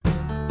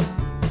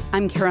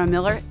I'm Kara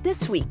Miller.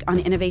 This week on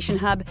Innovation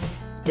Hub,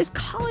 does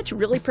college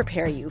really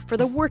prepare you for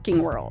the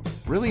working world?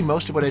 Really,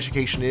 most of what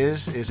education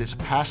is it's a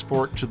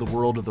passport to the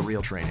world of the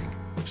real training.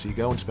 So you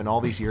go and spend all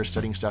these years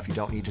studying stuff you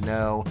don't need to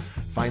know,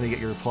 finally get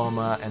your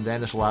diploma, and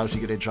then this allows you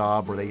to get a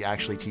job where they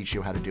actually teach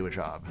you how to do a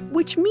job.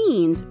 Which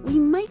means we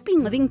might be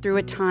living through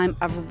a time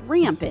of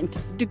rampant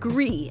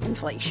degree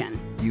inflation.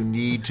 You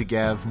need to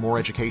give more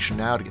education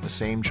now to get the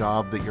same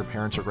job that your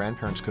parents or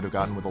grandparents could have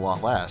gotten with a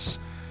lot less.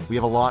 We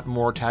have a lot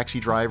more taxi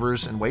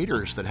drivers and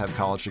waiters that have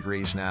college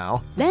degrees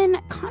now. Then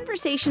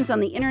conversations on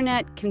the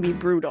internet can be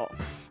brutal.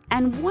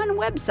 And one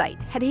website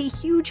had a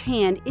huge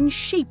hand in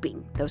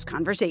shaping those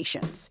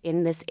conversations.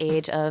 In this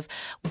age of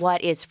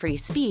what is free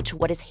speech,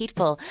 what is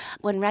hateful,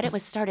 when Reddit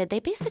was started, they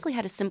basically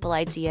had a simple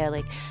idea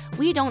like,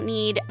 we don't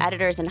need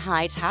editors in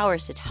high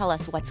towers to tell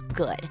us what's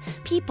good.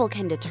 People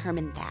can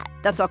determine that.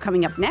 That's all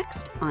coming up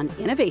next on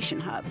Innovation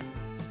Hub.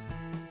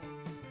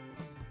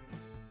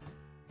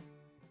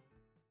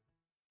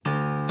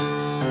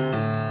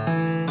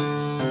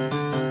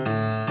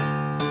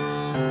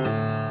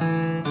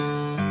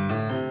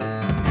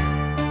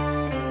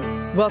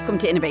 Welcome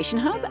to Innovation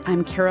Hub.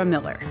 I'm Kara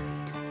Miller.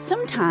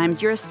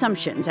 Sometimes your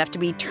assumptions have to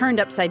be turned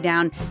upside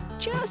down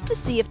just to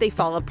see if they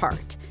fall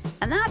apart.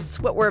 And that's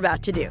what we're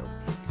about to do.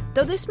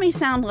 Though this may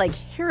sound like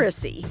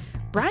heresy,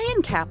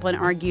 Bryan Caplan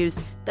argues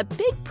the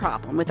big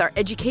problem with our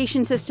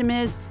education system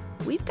is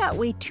we've got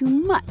way too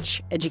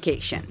much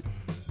education.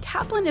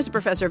 Caplan is a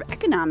professor of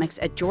economics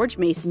at George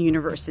Mason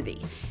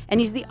University, and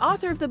he's the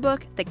author of the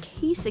book, The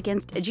Case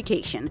Against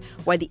Education: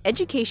 Why the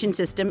Education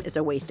System is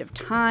a Waste of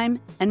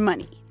Time and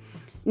Money.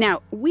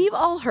 Now, we've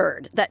all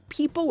heard that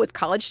people with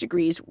college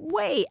degrees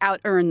way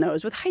out-earn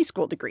those with high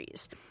school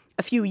degrees.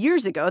 A few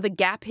years ago, the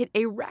gap hit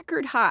a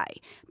record high.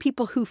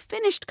 People who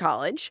finished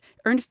college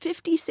earned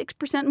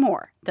 56%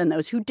 more than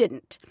those who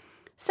didn't.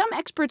 Some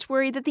experts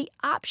worry that the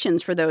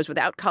options for those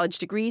without college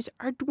degrees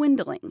are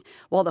dwindling,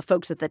 while the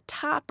folks at the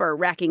top are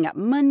racking up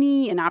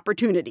money and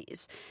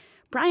opportunities.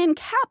 Bryan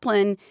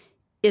Caplan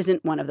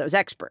isn't one of those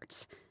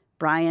experts.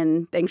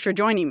 Bryan, thanks for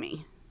joining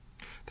me.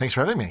 Thanks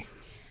for having me.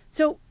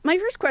 So my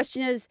first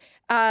question is,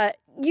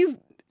 you've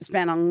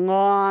spent a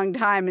long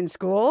time in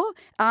school.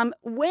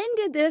 When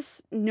did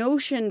this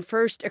notion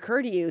first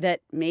occur to you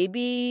that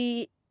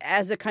maybe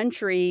as a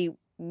country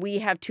we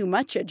have too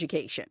much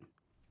education?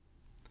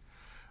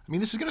 I mean,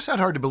 this is going to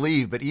sound hard to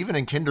believe, but even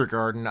in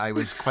kindergarten, I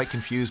was quite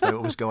confused by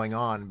what was going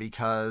on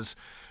because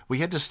we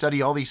had to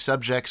study all these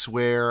subjects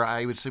where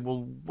I would say,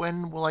 well,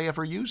 when will I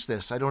ever use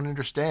this? I don't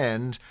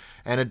understand.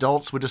 And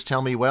adults would just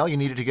tell me, well, you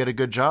needed to get a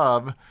good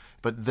job.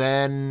 But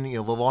then, the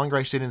longer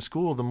I stayed in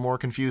school, the more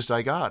confused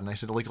I got. And I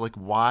said, like,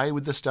 why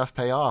would this stuff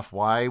pay off?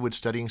 Why would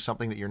studying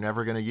something that you're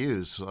never going to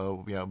use,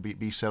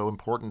 be so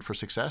important for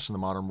success in the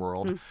modern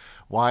world? Mm.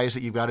 Why is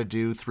it you've got to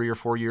do 3 or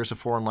 4 years of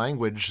foreign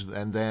language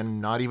and then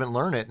not even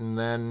learn it, and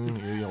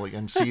then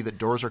and see that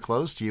doors are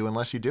closed to you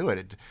unless you do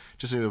it?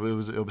 It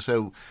was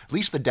so. At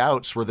least the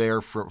doubts were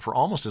there for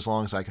almost as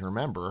long as I can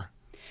remember.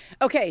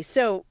 Okay,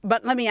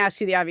 but let me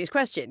ask you the obvious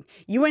question.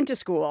 You went to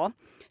school.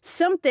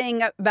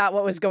 Something about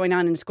what was going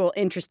on in school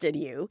interested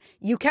you.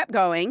 You kept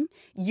going.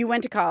 You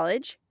went to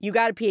college. You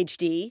got a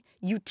PhD.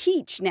 You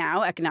teach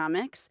now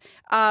economics.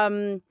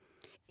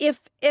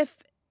 If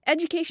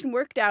education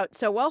worked out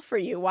so well for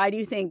you, why do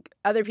you think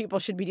other people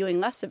should be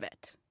doing less of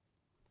it?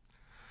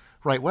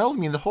 Right. Well, I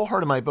mean, the whole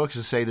heart of my book is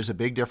to say there's a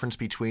big difference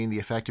between the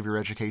effect of your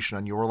education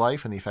on your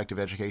life and the effect of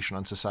education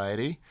on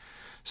society.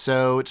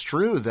 So it's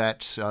true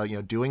that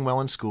doing well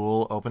in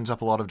school opens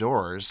up a lot of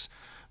doors.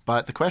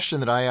 But the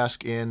question that I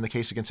ask in The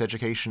Case Against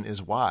Education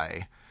is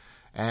why?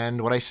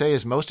 And what I say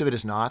is most of it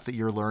is not that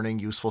you're learning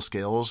useful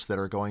skills that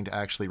are going to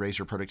actually raise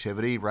your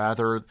productivity.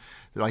 Rather,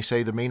 I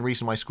say the main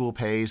reason why school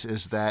pays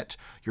is that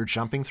you're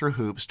jumping through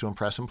hoops to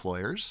impress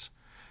employers.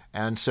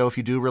 And so if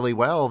you do really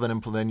well,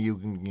 then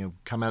you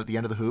come out at the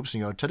end of the hoops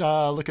and you go,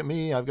 ta-da, look at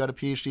me, I've got a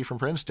PhD from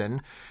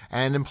Princeton.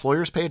 And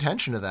employers pay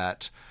attention to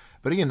that.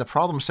 But again, the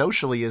problem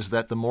socially is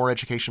that the more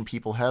education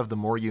people have, the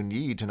more you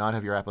need to not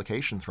have your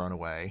application thrown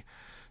away.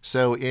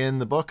 So in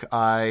the book,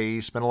 I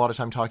spent a lot of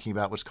time talking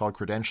about what's called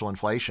credential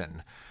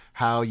inflation,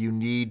 how you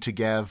need to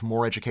give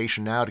more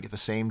education now to get the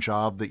same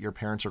job that your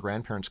parents or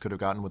grandparents could have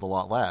gotten with a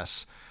lot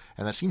less.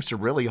 And that seems to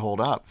really hold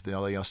up.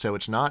 So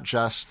it's not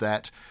just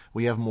that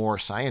we have more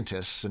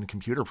scientists and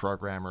computer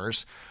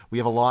programmers. We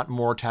have a lot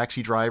more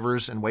taxi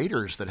drivers and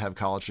waiters that have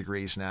college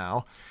degrees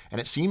now.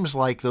 And it seems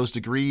like those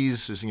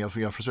degrees,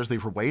 especially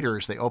for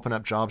waiters, they open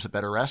up jobs at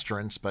better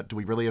restaurants. But do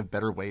we really have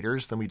better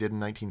waiters than we did in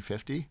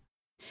 1950?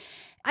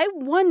 I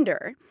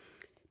wonder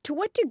to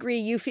what degree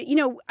you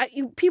feel,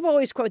 people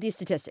always quote these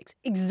statistics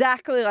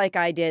exactly like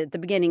I did at the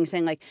beginning,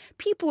 saying like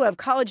people who have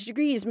college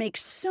degrees make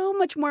so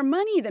much more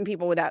money than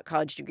people without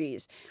college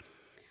degrees.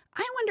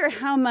 I wonder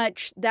how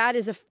much that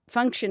is a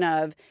function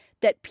of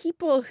that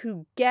people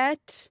who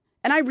get,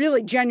 and I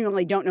really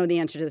genuinely don't know the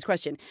answer to this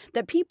question,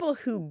 that people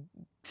who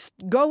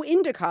go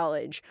into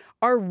college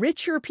are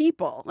richer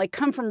people, like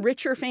come from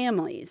richer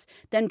families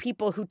than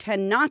people who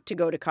tend not to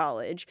go to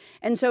college.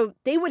 And so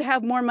they would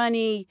have more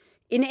money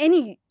in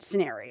any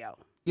scenario.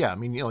 Yeah, I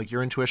mean, like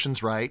your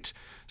intuition's right.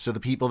 So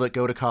the people that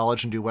go to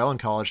college and do well in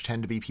college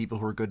tend to be people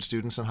who are good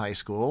students in high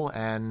school,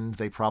 and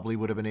they probably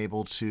would have been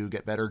able to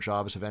get better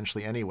jobs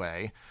eventually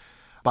anyway.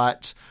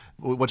 But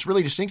what's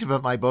really distinctive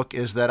about my book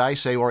is that I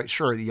say, all right,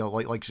 sure,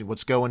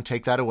 let's go and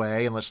take that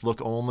away, and let's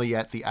look only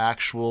at the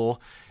actual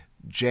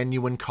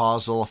genuine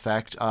causal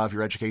effect of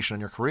your education on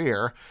your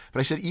career.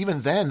 But I said,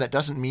 even then, that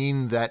doesn't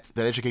mean that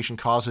education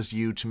causes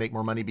you to make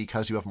more money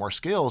because you have more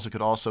skills. It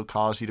could also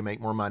cause you to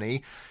make more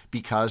money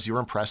because you're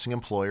impressing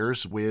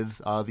employers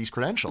with these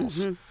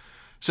credentials. Mm-hmm.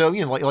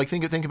 So,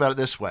 think about it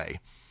this way.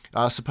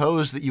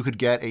 Suppose that you could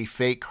get a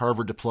fake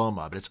Harvard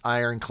diploma, but it's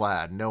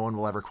ironclad. No one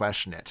will ever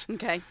question it.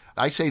 Okay.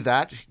 I say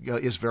that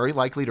is very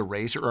likely to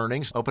raise your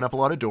earnings, open up a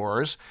lot of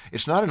doors.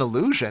 It's not an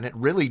illusion. It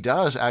really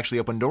does actually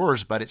open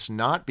doors, but it's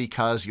not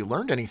because you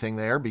learned anything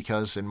there,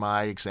 because in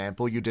my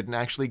example, you didn't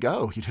actually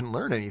go. You didn't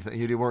learn anything.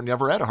 You were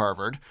never at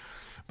Harvard.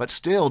 But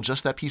still,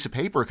 just that piece of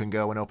paper can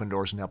go and open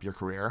doors and help your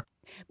career.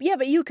 Yeah,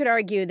 but you could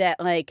argue that,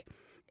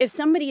 if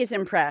somebody is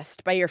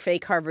impressed by your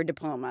fake Harvard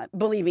diploma,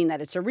 believing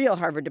that it's a real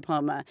Harvard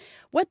diploma,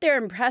 what they're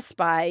impressed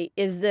by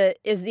is the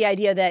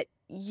idea that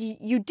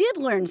you did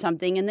learn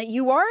something and that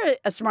you are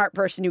a smart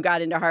person who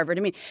got into Harvard.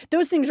 I mean,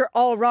 those things are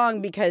all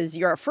wrong because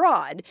you're a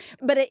fraud,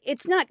 but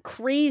it's not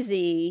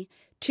crazy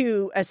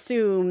to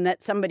assume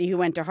that somebody who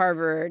went to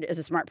Harvard is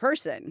a smart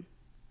person.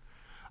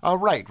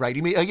 Right.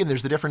 You mean, again,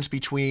 there's the difference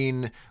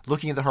between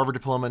looking at the Harvard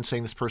diploma and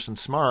saying this person's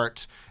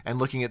smart and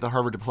looking at the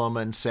Harvard diploma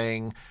and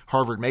saying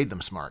Harvard made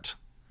them smart.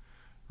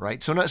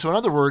 Right. So in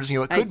other words,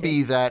 it could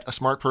be that a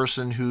smart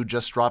person who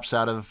just drops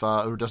out of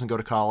or doesn't go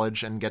to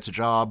college and gets a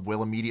job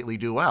will immediately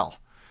do well.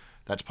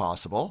 That's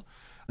possible.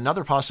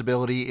 Another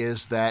possibility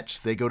is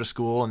that they go to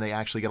school and they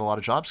actually get a lot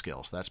of job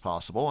skills. That's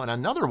possible. And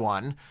another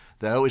one,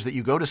 though, is that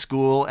you go to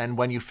school and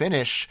when you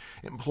finish,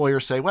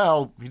 employers say,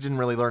 well, you didn't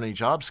really learn any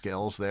job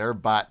skills there,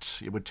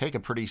 but it would take a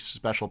pretty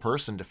special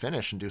person to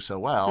finish and do so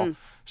well.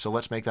 So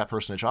let's make that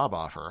person a job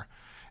offer.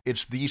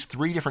 It's these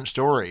three different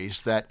stories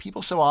that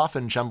people so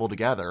often jumble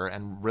together.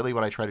 And really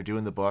what I try to do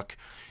in the book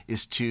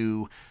is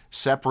to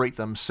separate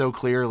them so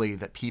clearly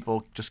that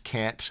people just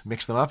can't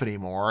mix them up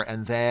anymore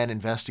and then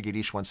investigate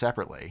each one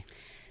separately.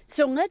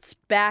 So let's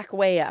back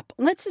way up.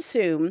 Let's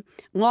assume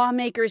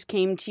lawmakers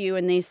came to you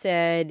and they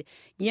said,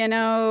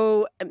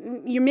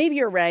 maybe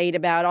you're right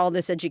about all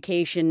this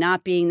education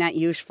not being that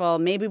useful.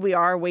 Maybe we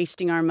are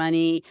wasting our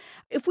money.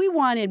 If we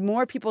wanted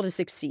more people to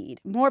succeed,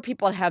 more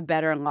people to have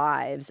better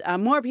lives,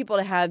 more people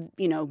to have,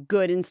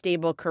 good and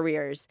stable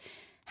careers,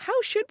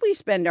 how should we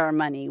spend our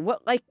money?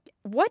 What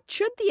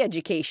should the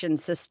education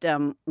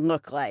system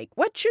look like?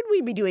 What should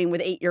we be doing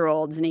with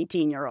 8-year-olds and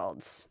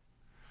 18-year-olds?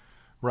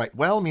 Right.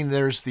 Well, I mean,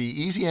 there's the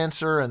easy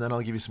answer, and then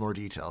I'll give you some more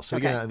details. So,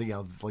 okay.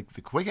 Again,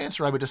 the quick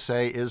answer I would just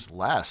say is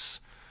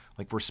less.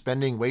 We're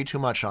spending way too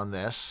much on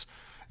this.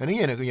 And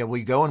again,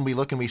 we go and we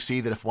look and we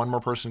see that if one more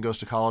person goes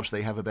to college,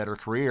 they have a better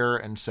career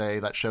and say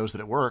that shows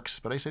that it works.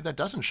 But I say that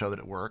doesn't show that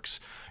it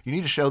works. You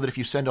need to show that if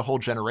you send a whole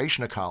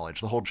generation to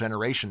college, the whole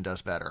generation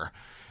does better.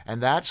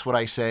 And that's what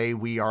I say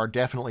we are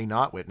definitely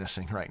not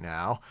witnessing right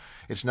now.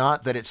 It's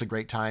not that it's a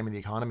great time in the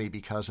economy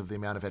because of the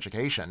amount of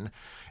education.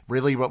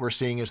 Really what we're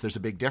seeing is there's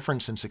a big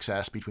difference in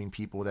success between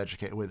people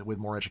with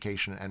more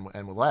education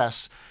and with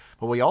less.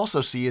 But what we also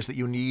see is that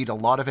you need a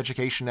lot of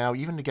education now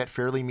even to get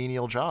fairly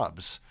menial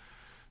jobs.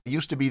 It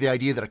used to be the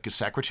idea that a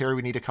secretary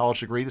would need a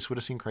college degree. This would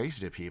have seemed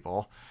crazy to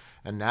people.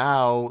 And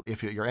now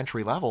if you're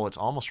entry level, it's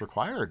almost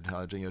required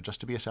just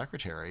to be a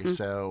secretary. Mm-hmm.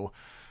 So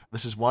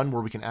this is one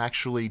where we can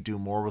actually do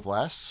more with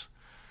less,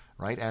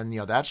 right? And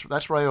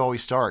that's where I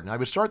always start. And I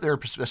would start there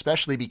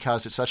especially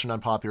because it's such an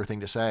unpopular thing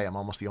to say. I'm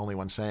almost the only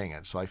one saying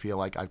it. So I feel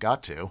like I've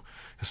got to,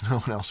 because no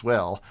one else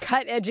will.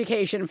 Cut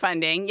education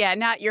funding. Yeah,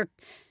 not your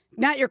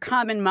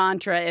common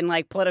mantra in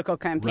political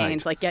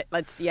campaigns. Right.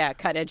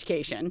 Cut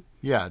education.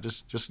 Yeah,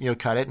 just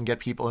cut it and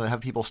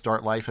have people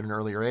start life at an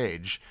earlier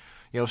age.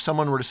 If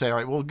someone were to say, all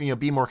right, well,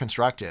 be more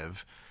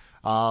constructive.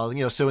 So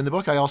in the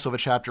book, I also have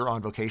a chapter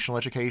on vocational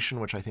education,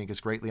 which I think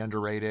is greatly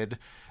underrated.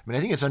 I mean, I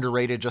think it's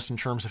underrated just in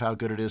terms of how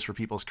good it is for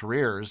people's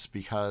careers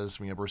because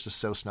we're just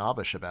so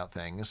snobbish about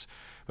things.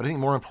 But I think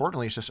more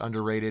importantly, it's just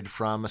underrated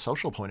from a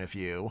social point of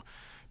view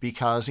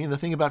because the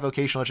thing about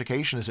vocational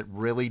education is it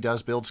really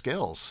does build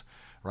skills,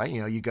 right?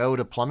 You go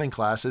to plumbing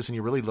classes and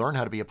you really learn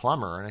how to be a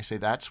plumber. And I say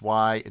that's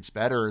why it's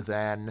better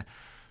than,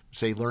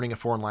 say, learning a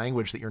foreign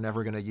language that you're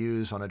never going to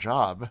use on a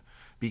job.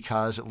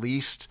 Because at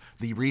least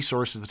the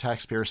resources the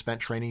taxpayer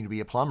spent training to be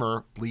a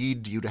plumber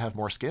lead you to have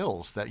more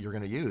skills that you're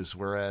going to use.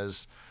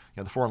 Whereas,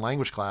 the foreign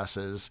language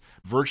classes,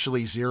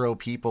 virtually zero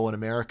people in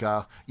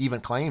America even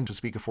claim to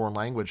speak a foreign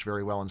language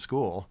very well in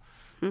school.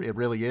 Mm-hmm. It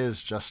really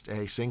is just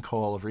a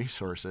sinkhole of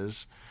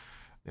resources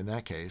in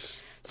that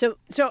case. So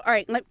all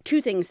right,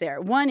 two things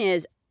there. One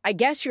is, I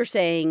guess you're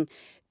saying,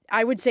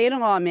 I would say to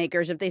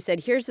lawmakers, if they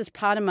said, here's this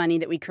pot of money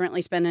that we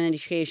currently spend on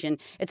education,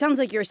 it sounds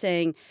like you're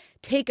saying,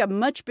 take a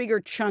much bigger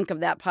chunk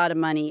of that pot of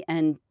money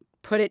and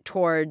put it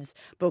towards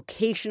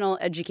vocational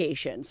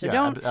education. So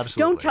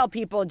don't tell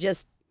people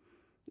just,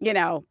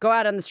 go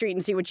out on the street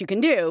and see what you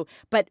can do,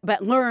 but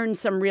learn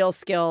some real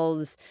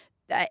skills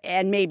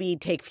and maybe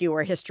take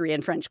fewer history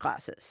and French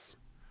classes.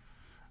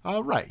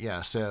 Right.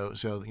 Yeah. So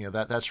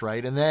that's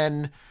right. And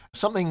then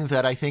something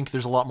that I think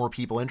there's a lot more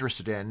people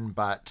interested in,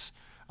 but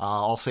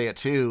I'll say it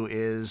too,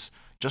 is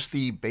just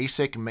the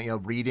basic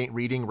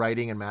reading,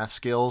 writing, and math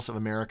skills of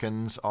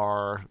Americans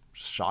are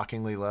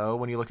shockingly low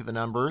when you look at the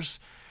numbers.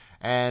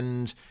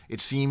 And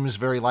it seems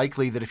very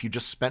likely that if you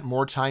just spent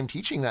more time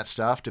teaching that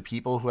stuff to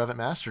people who haven't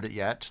mastered it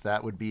yet,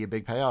 that would be a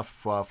big payoff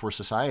for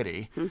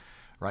society.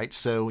 Right.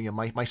 So,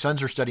 my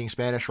sons are studying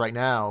Spanish right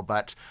now,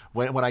 but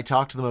when I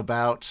talk to them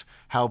about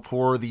how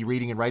poor the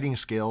reading and writing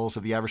skills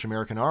of the average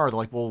American are, they're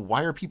like, well,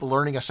 why are people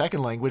learning a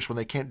second language when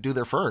they can't do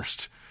their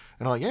first?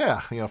 And I'm like,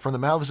 yeah, from the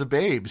mouths of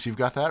babes, you've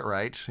got that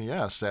right.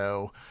 Yeah.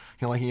 So,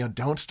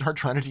 don't start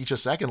trying to teach a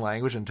second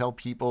language until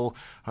people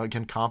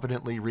can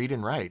competently read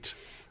and write.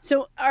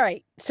 So, all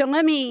right. So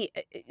let me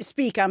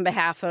speak on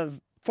behalf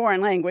of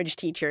foreign language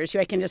teachers who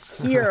I can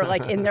just hear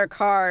in their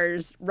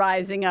cars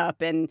rising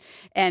up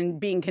and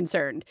being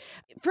concerned.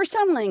 For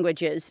some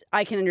languages,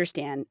 I can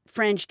understand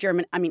French,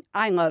 German. I mean,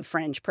 I love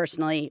French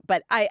personally,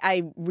 but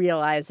I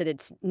realize that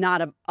it's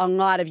not a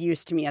lot of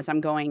use to me as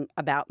I'm going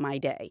about my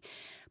day.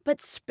 But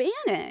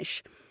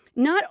Spanish,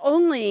 not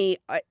only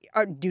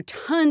do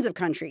tons of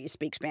countries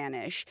speak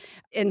Spanish,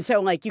 and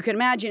so you can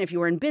imagine if you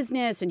were in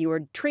business and you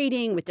were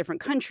trading with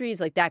different countries,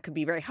 that could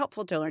be very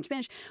helpful to learn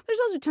Spanish. There's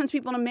also tons of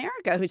people in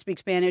America who speak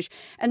Spanish,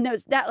 and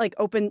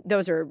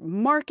those are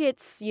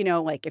markets.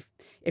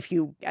 If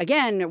you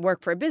again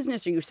work for a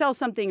business or you sell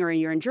something or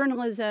you're in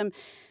journalism.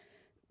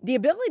 The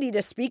ability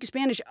to speak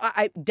Spanish,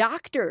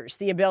 doctors,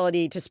 the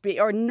ability to speak,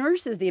 or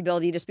nurses, the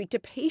ability to speak to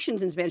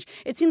patients in Spanish.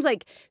 It seems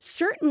like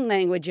certain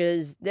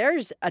languages,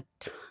 there's a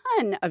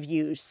ton of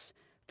use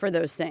for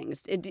those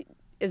things.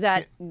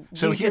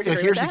 So here's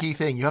the key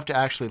thing. You have to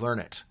actually learn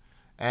it.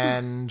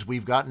 And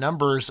we've got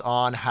numbers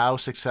on how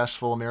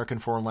successful American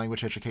foreign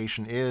language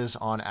education is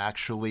on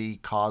actually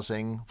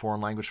causing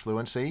foreign language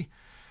fluency.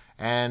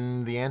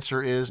 And the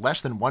answer is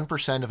less than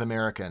 1% of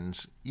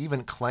Americans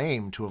even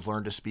claim to have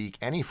learned to speak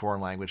any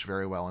foreign language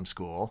very well in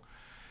school.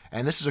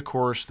 And this is, of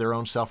course, their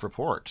own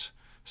self-report.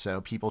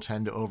 So people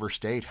tend to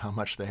overstate how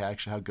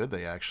good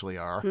they actually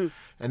are.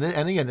 And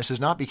again, this is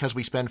not because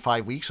we spend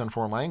 5 weeks on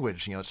foreign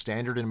language. It's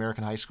standard in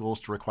American high schools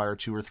to require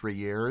 2 or 3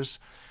 years.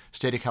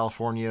 State of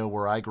California,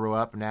 where I grew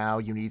up now,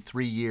 you need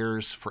 3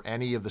 years for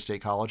any of the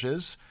state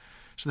colleges.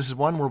 So this is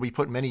one where we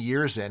put many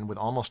years in with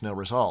almost no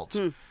result.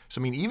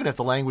 So, even if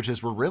the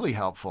languages were really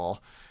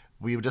helpful,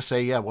 we would just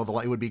say, it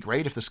would be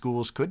great if the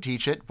schools could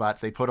teach it,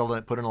 but they put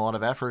in a lot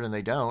of effort and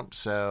they don't.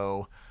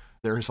 So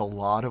there's a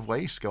lot of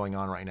waste going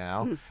on right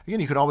now.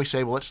 Again, you could always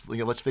say, well,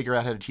 let's figure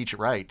out how to teach it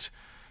right.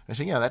 And I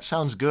say, that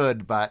sounds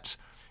good, but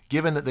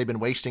given that they've been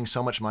wasting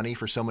so much money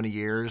for so many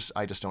years,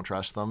 I just don't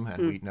trust them,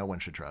 and no one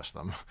should trust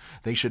them.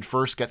 They should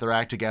first get their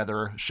act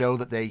together, show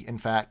that they, in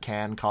fact,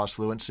 can cause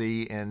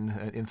fluency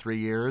in 3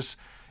 years,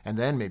 and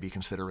then maybe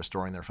consider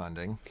restoring their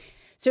funding.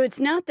 So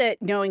it's not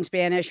that knowing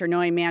Spanish or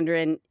knowing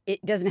Mandarin,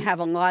 it doesn't have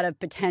a lot of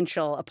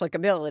potential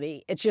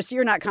applicability. It's just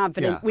you're not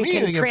confident we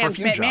can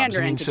transmit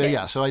Mandarin to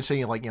kids. So I'd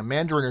say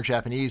Mandarin or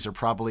Japanese are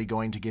probably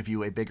going to give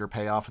you a bigger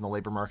payoff in the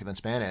labor market than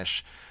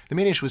Spanish. The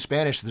main issue with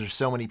Spanish is there's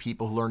so many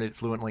people who learn it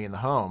fluently in the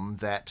home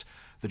that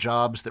the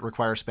jobs that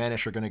require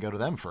Spanish are going to go to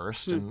them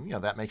first. And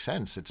that makes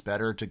sense. It's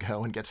better to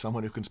go and get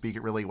someone who can speak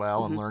it really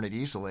well and learn it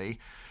easily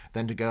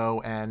than to go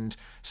and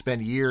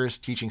spend years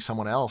teaching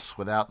someone else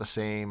without the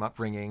same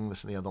upbringing,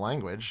 the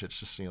language. It's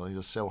just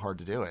just so hard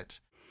to do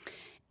it.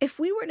 If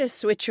we were to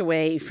switch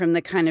away from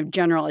the kind of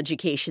general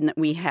education that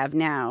we have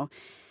now,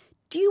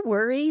 do you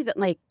worry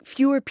that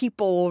fewer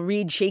people will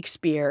read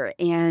Shakespeare?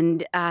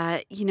 And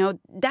that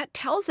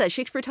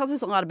Shakespeare tells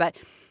us a lot about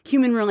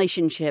human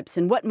relationships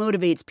and what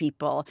motivates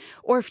people.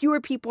 Or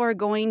fewer people are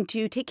going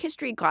to take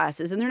history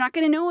classes and they're not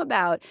going to know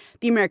about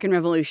the American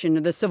Revolution or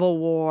the Civil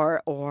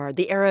War or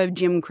the era of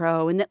Jim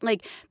Crow, and that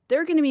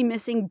they're going to be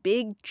missing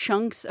big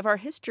chunks of our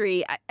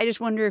history. I just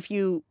wonder if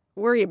you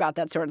worry about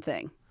that sort of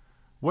thing.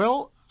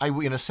 Well,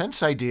 in a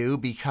sense I do,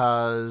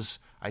 because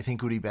I think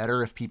it would be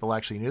better if people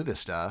actually knew this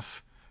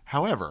stuff.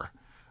 However,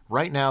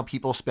 right now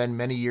people spend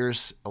many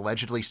years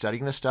allegedly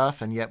studying this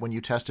stuff, and yet when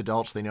you test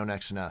adults, they know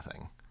next to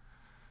nothing.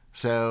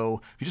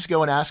 So if you just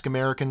go and ask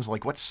Americans,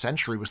 what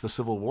century was the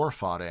Civil War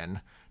fought in,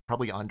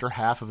 probably under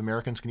half of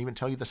Americans can even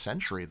tell you the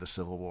century of the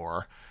Civil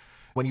War.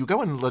 When you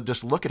go and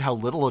just look at how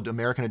little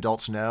American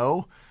adults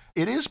know,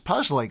 it is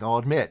puzzling, I'll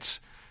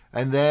admit.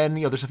 And then,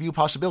 there's a few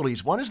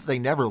possibilities. One is that they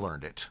never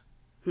learned it.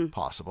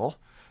 Possible.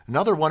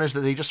 Another one is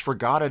that they just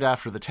forgot it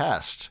after the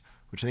test,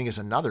 which I think is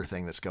another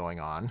thing that's going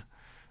on.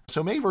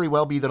 So it may very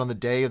well be that on the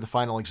day of the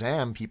final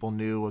exam, people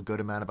knew a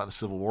good amount about the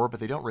Civil War, but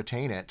they don't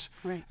retain it.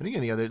 Right. And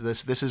again,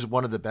 this is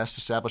one of the best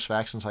established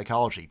facts in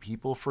psychology.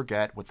 People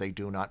forget what they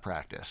do not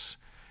practice,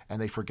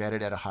 and they forget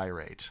it at a high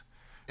rate.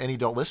 Any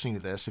adult listening to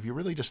this, if you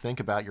really just think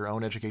about your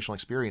own educational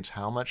experience,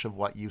 how much of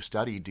what you've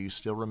studied do you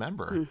still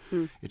remember?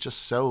 It's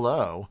just so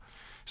low.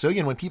 So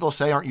again, when people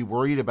say, aren't you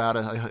worried about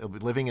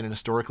living in an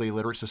historically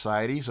illiterate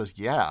society? So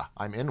yeah,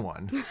 I'm in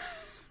one.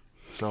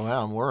 So yeah,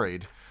 I'm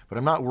worried. But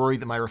I'm not worried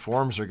that my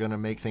reforms are going to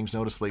make things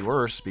noticeably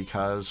worse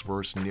because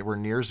we're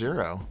near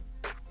zero.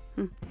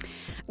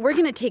 We're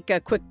going to take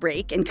a quick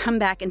break and come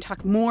back and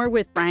talk more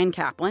with Bryan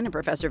Caplan, a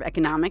professor of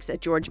economics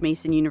at George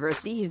Mason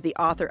University. He's the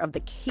author of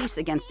The Case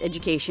Against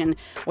Education,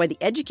 Why the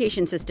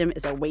Education System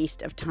is a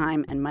Waste of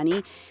Time and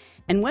Money.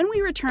 And when we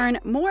return,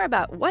 more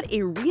about what a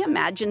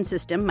reimagined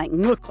system might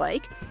look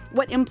like,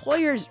 what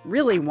employers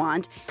really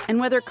want, and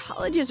whether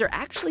colleges are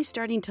actually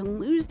starting to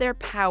lose their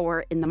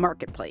power in the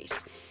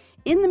marketplace.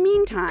 In the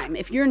meantime,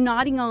 if you're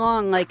nodding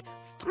along like,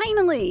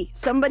 finally,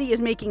 somebody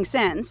is making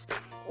sense,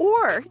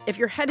 or if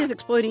your head is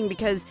exploding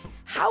because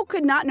how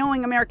could not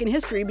knowing American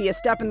history be a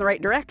step in the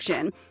right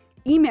direction,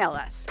 email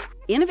us,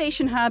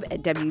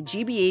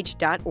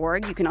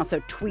 innovationhub@wgbh.org. You can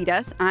also tweet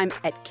us. I'm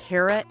at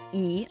Kara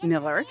E.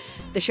 Miller.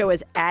 The show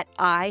is at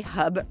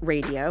iHub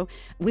Radio.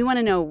 We want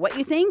to know what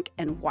you think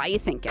and why you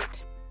think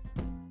it.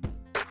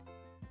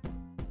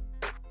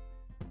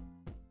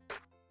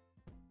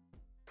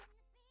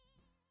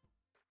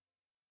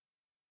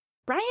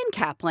 Bryan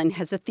Caplan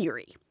has a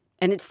theory,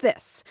 and it's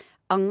this.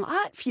 A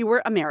lot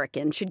fewer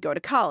Americans should go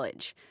to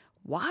college.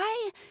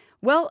 Why?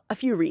 Well, a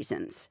few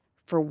reasons.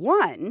 For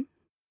one,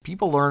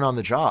 people learn on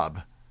the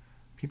job.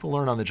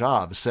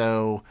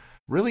 So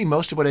really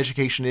most of what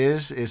education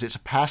is it's a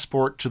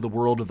passport to the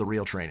world of the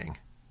real training.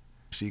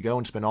 So you go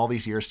and spend all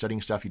these years studying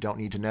stuff you don't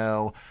need to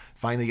know,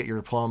 finally get your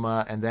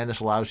diploma, and then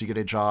this allows you to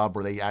get a job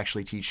where they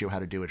actually teach you how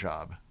to do a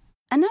job.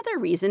 Another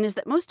reason is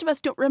that most of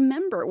us don't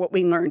remember what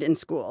we learned in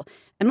school,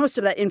 and most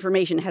of that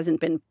information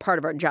hasn't been part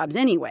of our jobs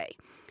anyway.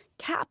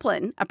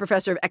 Caplan, a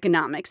professor of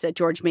economics at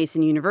George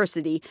Mason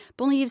University,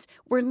 believes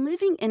we're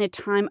living in a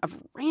time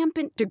of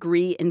rampant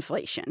degree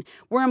inflation,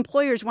 where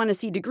employers want to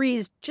see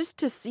degrees just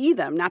to see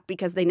them, not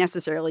because they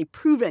necessarily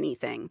prove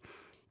anything.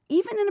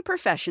 Even in a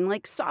profession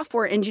like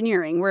software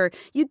engineering, where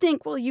you'd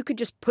think, well, you could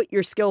just put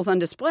your skills on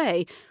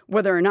display,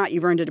 whether or not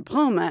you've earned a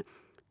diploma,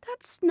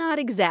 that's not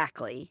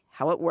exactly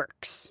how it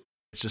works.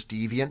 It's just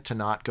deviant to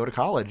not go to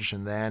college,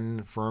 and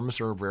then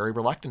firms are very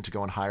reluctant to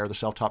go and hire the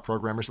self-taught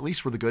programmers, at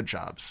least for the good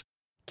jobs.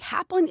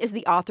 Caplan is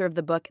the author of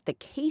the book The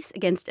Case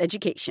Against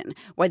Education,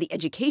 Why the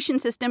Education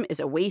System is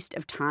a Waste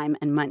of Time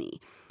and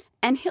Money.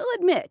 And he'll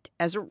admit,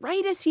 as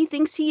right as he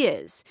thinks he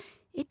is,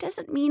 it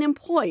doesn't mean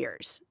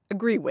employers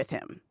agree with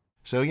him.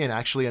 So again,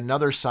 actually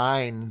another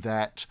sign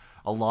that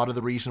a lot of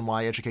the reason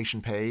why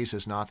education pays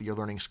is not that you're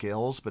learning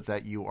skills, but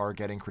that you are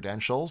getting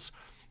credentials,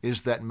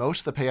 is that most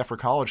of the payoff for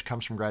college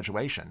comes from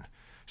graduation.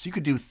 So you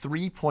could do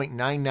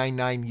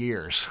 3.999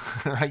 years,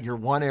 right? You're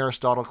one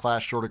Aristotle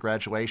class short of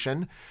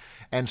graduation,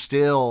 and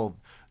still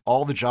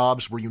all the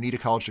jobs where you need a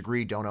college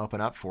degree don't open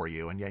up for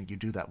you. And yet you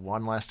do that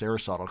one last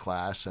Aristotle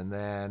class, and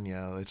then,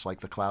 it's like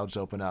the clouds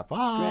open up.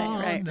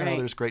 Right.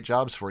 There's great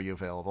jobs for you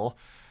available.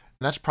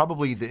 And that's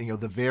probably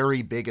the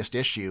very biggest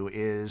issue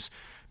is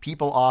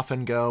people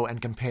often go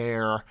and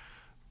compare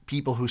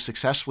people who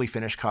successfully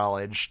finish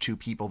college to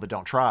people that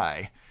don't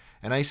try.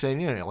 And I say,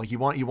 you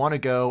want to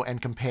go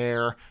and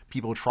compare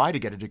people who try to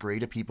get a degree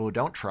to people who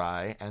don't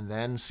try, and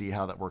then see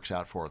how that works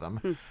out for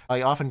them.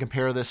 I often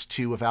compare this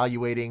to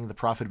evaluating the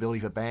profitability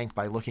of a bank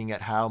by looking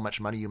at how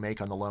much money you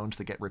make on the loans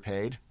that get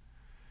repaid.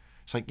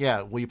 It's like,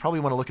 you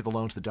probably want to look at the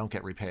loans that don't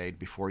get repaid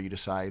before you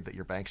decide that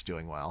your bank's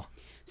doing well.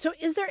 So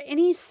is there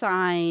any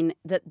sign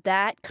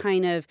that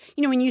kind of,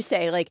 when you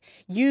say, like,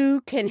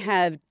 you can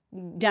have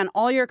done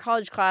all your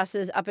college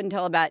classes up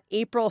until about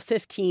April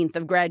 15th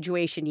of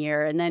graduation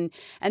year, and then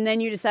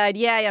you decide,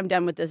 I'm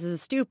done with this. This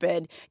is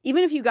stupid.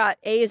 Even if you got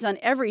A's on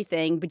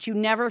everything, but you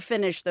never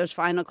finish those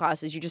final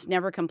classes, you just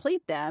never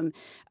complete them,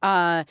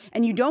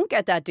 and you don't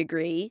get that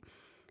degree,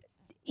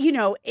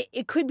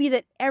 it could be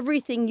that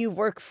everything you've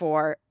worked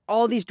for,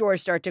 all these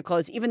doors start to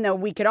close, even though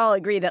we could all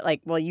agree that,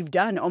 you've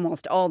done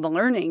almost all the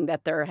learning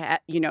that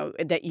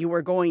that you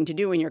were going to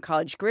do in your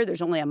college career.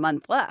 There's only a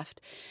month left.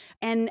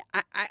 And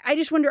I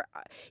just wonder,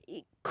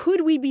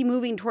 could we be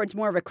moving towards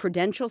more of a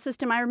credential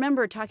system? I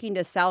remember talking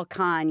to Sal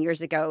Khan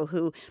years ago,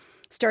 who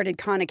started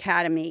Khan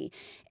Academy,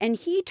 and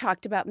he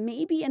talked about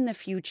maybe in the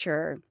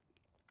future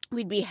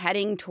we'd be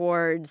heading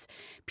towards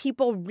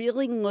people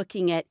really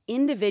looking at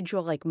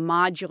individual,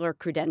 modular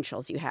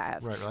credentials you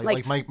have. Right,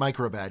 like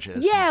micro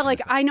badges. Yeah,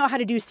 I know how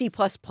to do C++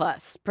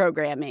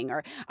 programming,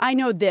 or I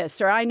know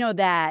this, or I know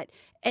that.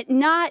 And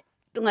not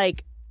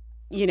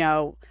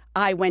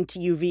I went to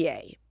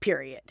UVA,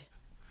 period.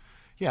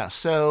 Yeah,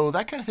 so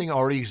that kind of thing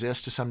already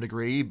exists to some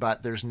degree,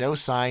 but there's no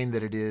sign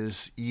that it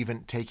is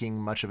even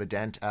taking much of a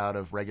dent out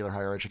of regular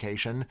higher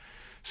education.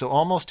 So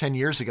almost 10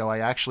 years ago, I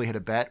actually had a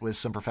bet with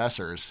some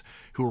professors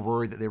who were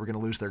worried that they were going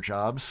to lose their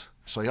jobs.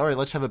 So, all right,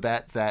 let's have a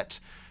bet that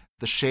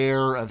the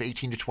share of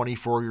 18 to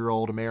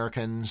 24-year-old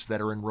Americans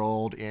that are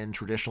enrolled in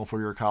traditional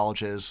four-year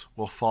colleges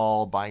will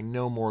fall by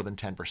no more than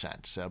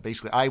 10%. So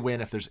basically, I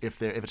win if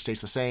it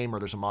stays the same or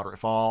there's a moderate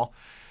fall,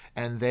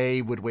 and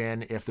they would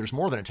win if there's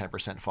more than a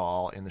 10%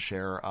 fall in the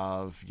share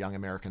of young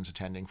Americans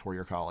attending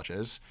four-year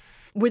colleges.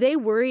 Were they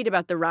worried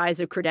about the rise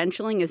of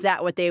credentialing? Is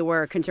that what they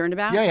were concerned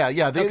about?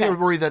 Yeah. They were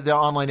worried that the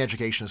online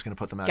education is going to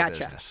put them out of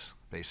Gotcha. business,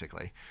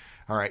 basically.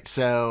 All right.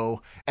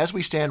 So as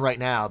we stand right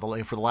now,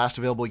 for the last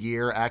available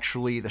year,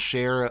 actually the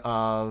share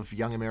of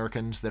young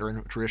Americans that are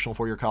in traditional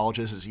four-year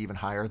colleges is even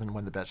higher than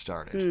when the bet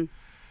started.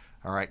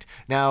 All right.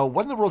 Now,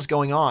 what in the world's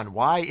going on?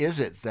 Why is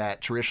it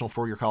that traditional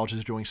four-year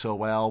colleges are doing so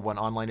well when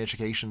online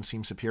education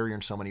seems superior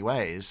in so many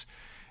ways?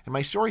 And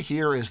my story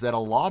here is that a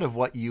lot of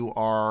what you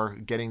are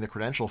getting the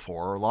credential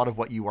for, or a lot of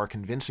what you are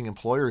convincing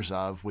employers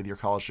of with your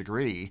college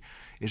degree,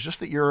 is just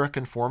that you're a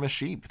conformist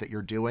sheep, that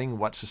you're doing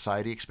what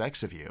society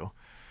expects of you.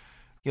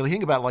 You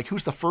think about like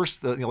who's the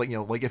first,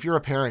 like if you're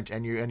a parent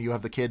and you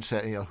have the kids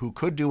who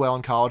could do well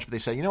in college, but they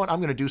say, you know what, I'm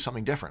going to do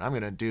something different. I'm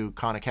going to do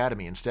Khan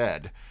Academy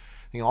instead.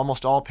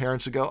 Almost all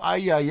parents would go,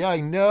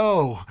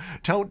 no,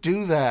 don't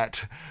do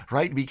that,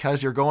 right?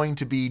 Because you're going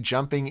to be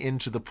jumping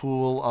into the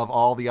pool of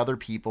all the other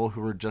people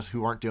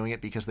who aren't doing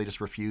it because they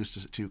just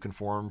refuse to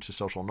conform to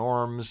social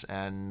norms.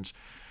 And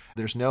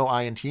there's no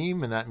I in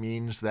team, and that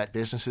means that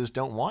businesses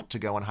don't want to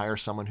go and hire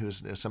someone who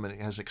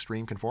has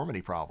extreme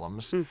conformity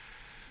problems.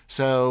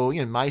 So,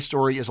 my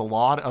story is a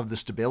lot of the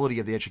stability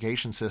of the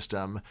education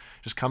system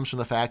just comes from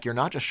the fact you're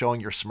not just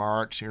showing you're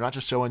smart, you're not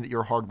just showing that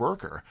you're a hard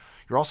worker,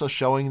 you're also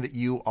showing that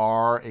you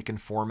are a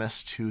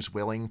conformist who's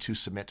willing to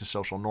submit to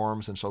social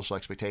norms and social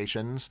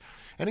expectations.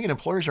 And again,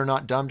 employers are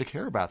not dumb to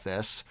care about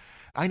this.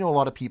 I know a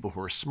lot of people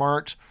who are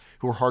smart,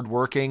 who are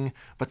hardworking,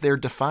 but they're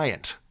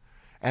defiant.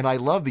 And I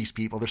love these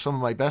people. They're some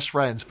of my best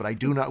friends, but I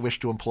do not wish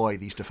to employ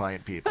these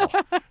defiant people.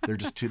 They're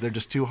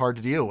just too hard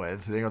to deal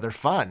with. They're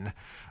fun,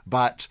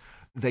 but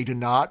they do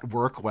not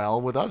work well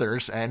with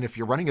others. And if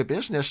you're running a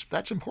business,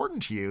 that's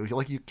important to you.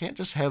 You can't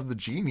just have the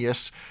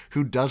genius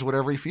who does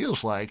whatever he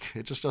feels like.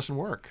 It just doesn't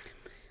work.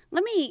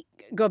 Let me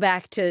go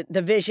back to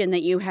the vision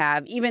that you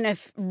have, even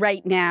if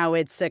right now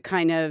it's a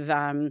kind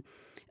of,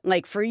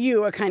 like for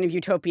you, a kind of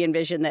utopian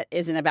vision that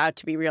isn't about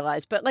to be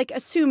realized. But like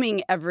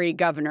assuming every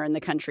governor in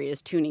the country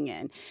is tuning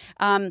in,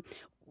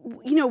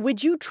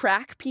 would you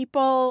track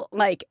people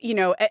like,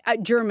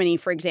 Germany,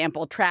 for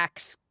example,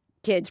 tracks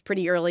kids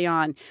pretty early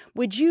on.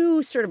 Would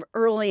you sort of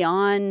early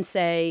on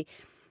say,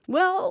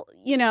 well,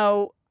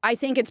 I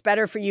think it's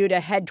better for you to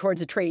head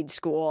towards a trade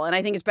school, and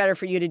I think it's better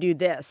for you to do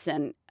this?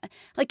 And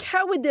like,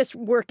 how would this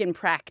work in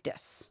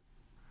practice?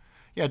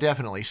 Yeah,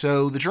 definitely.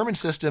 So the German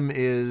system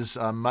is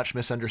much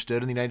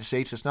misunderstood in the United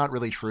States. It's not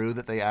really true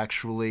that they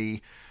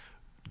actually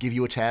give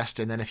you a test,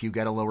 and then if you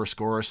get a lower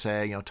score,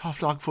 say,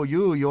 tough luck for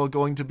you, you're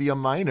going to be a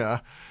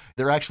minor.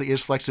 There actually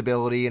is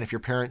flexibility, and if your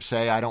parents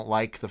say, I don't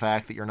like the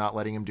fact that you're not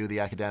letting him do the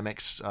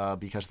academics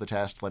because of the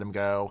test, let him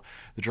go.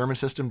 The German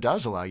system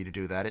does allow you to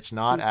do that. It's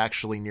not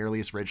actually nearly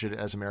as rigid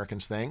as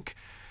Americans think.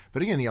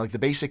 But again, the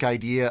basic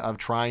idea of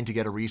trying to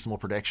get a reasonable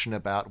prediction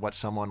about what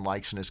someone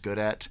likes and is good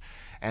at,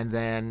 and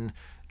then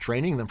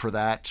training them for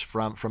that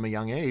from a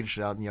young age,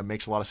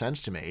 makes a lot of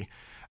sense to me.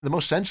 The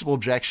most sensible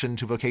objection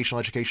to vocational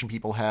education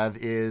people have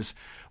is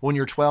when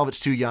you're 12, it's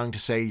too young to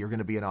say you're going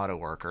to be an auto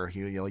worker.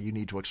 You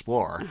need to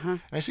explore. And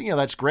I say,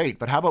 that's great,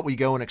 but how about we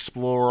go and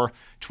explore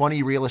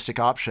 20 realistic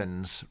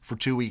options for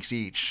 2 weeks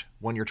each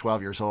when you're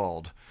 12 years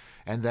old,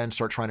 and then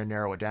start trying to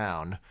narrow it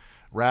down,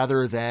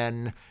 rather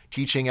than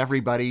teaching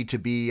everybody to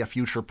be a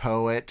future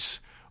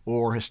poet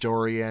or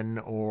historian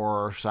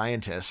or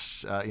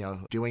scientist,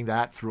 doing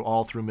that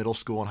through middle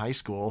school and high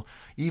school,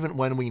 even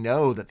when we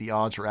know that the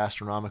odds are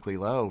astronomically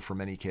low for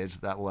many kids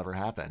that will ever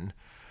happen.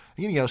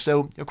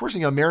 So of course,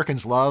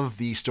 Americans love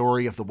the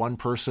story of the one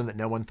person that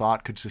no one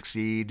thought could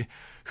succeed,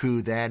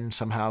 who then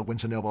somehow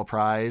wins a Nobel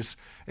Prize.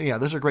 And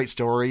those are great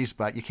stories,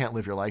 but you can't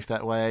live your life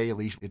that way. At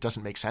least it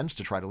doesn't make sense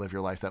to try to live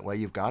your life that way.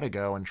 You've got to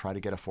go and try to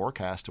get a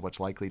forecast of what's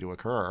likely to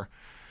occur.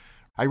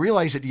 I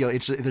realize that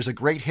there's a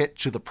great hit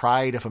to the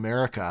pride of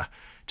America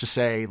to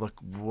say, look,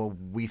 well,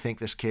 we think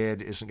this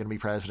kid isn't going to be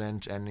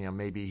president, and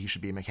maybe he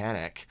should be a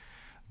mechanic.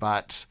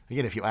 But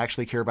again, if you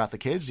actually care about the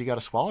kids, you got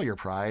to swallow your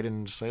pride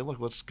and say, look,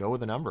 let's go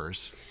with the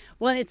numbers.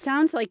 Well, it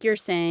sounds like you're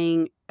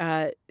saying,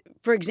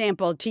 for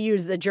example, to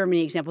use the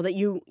Germany example, that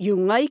you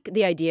like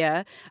the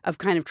idea of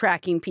kind of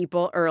tracking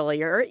people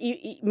earlier,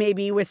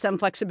 maybe with some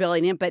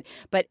flexibility in it,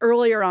 but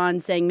earlier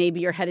on saying maybe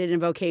you're headed in a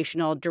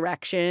vocational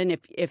direction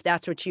if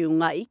that's what you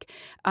like.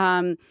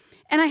 And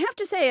I have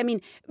to say,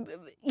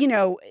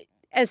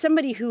 as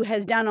somebody who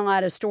has done a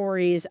lot of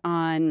stories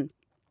on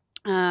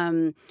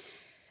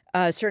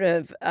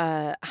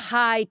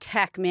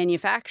high-tech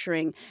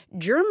manufacturing,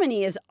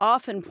 Germany is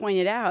often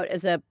pointed out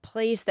as a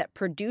place that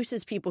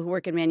produces people who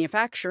work in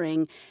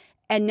manufacturing,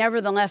 and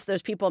nevertheless,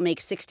 those people make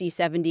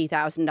 $60,000,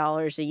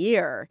 $70,000 a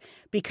year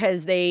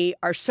because they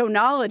are so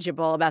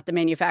knowledgeable about the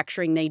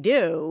manufacturing they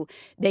do.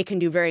 They can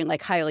do very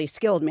highly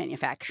skilled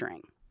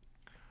manufacturing.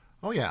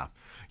 Oh, yeah.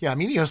 Yeah,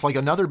 it's like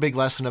another big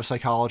lesson of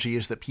psychology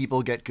is that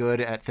people get good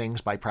at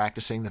things by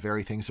practicing the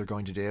very things they're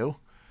going to do.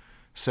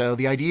 So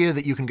the idea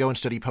that you can go and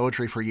study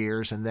poetry for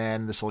years and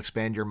then this will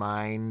expand your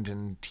mind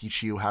and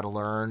teach you how to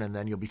learn and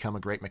then you'll become a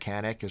great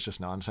mechanic is just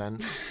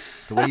nonsense.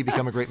 The way you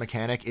become a great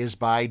mechanic is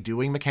by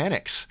doing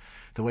mechanics.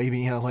 The way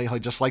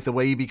just like the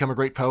way you become a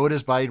great poet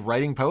is by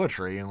writing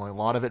poetry, and a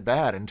lot of it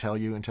bad until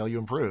you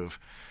improve.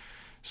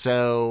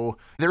 So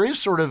there is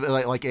sort of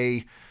like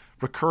a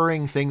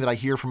recurring thing that I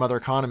hear from other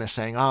economists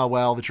saying, oh,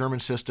 well, the German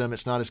system,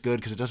 it's not as good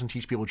because it doesn't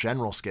teach people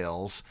general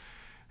skills.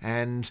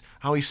 And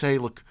I always say,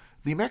 look,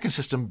 the American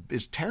system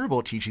is terrible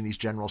at teaching these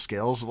general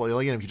skills.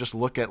 If you just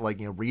look at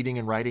reading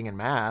and writing and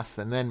math,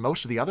 and then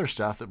most of the other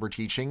stuff that we're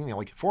teaching,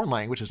 like foreign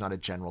language is not a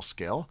general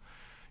skill.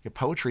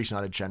 Poetry is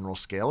not a general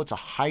skill. It's a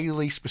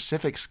highly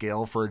specific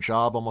skill for a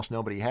job almost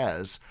nobody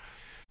has.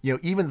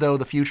 Even though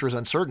the future is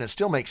uncertain, it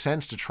still makes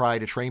sense to try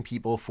to train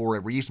people for a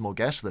reasonable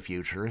guess of the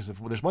future. If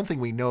there's one thing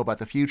we know about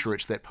the future,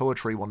 it's that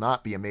poetry will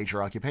not be a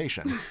major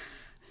occupation.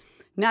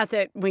 Not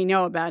that we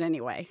know about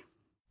anyway.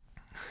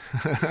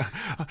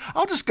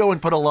 I'll just go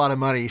and put a lot of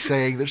money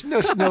saying there's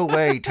no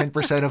way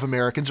 10% of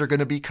Americans are going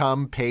to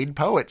become paid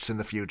poets in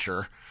the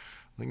future.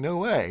 No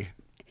way.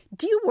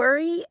 Do you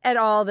worry at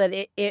all that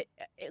it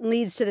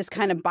leads to this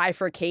kind of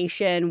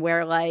bifurcation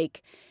where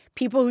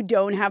people who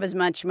don't have as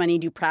much money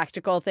do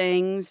practical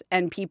things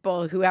and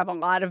people who have a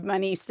lot of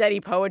money study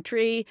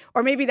poetry?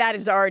 Or maybe that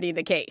is already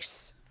the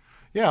case.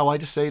 Yeah, well, I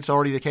just say it's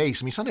already the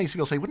case. I mean, sometimes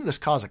people say, wouldn't this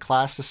cause a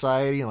class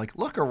society? And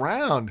look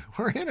around.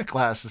 We're in a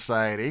class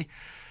society.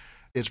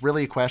 It's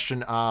really a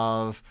question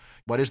of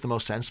what is the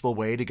most sensible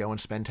way to go and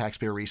spend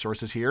taxpayer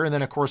resources here. And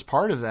then, of course,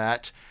 part of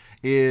that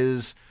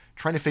is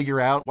trying to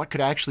figure out what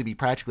could actually be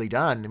practically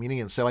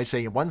done. So I'd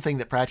say one thing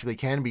that practically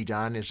can be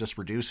done is just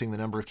reducing the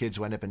number of kids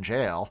who end up in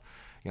jail.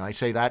 I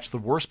say that's the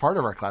worst part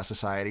of our class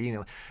society.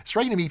 It's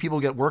striking to me people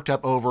get worked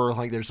up over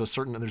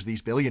there's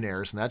these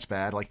billionaires and that's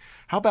bad.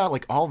 How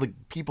about all the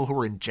people who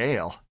are in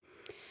jail?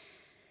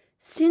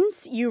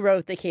 Since you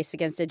wrote The Case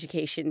Against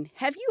Education,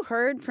 have you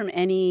heard from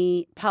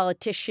any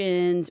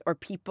politicians or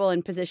people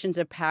in positions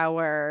of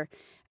power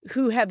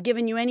who have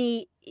given you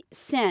any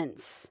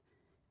sense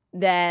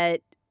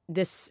that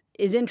this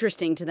is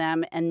interesting to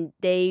them and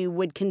they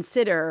would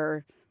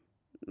consider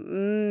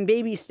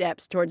baby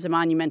steps towards a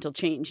monumental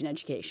change in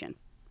education?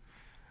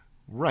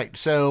 Right.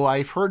 So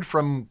I've heard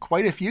from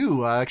quite a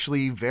few,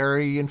 actually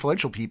very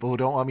influential people who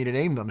don't want me to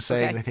name them,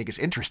 saying they think it's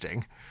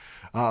interesting.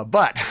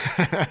 But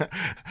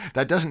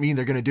that doesn't mean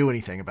they're going to do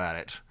anything about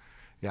it.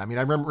 Yeah,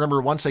 I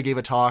remember once I gave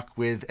a talk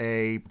with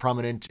a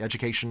prominent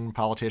education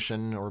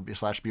politician or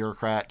 /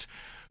 bureaucrat.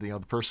 The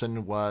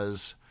person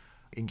was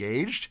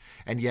engaged,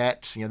 and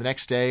yet the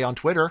next day on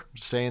Twitter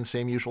saying the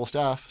same usual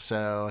stuff.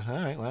 So all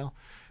right, well,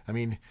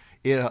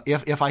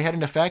 if I had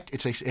an effect,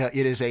 it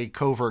is a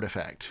covert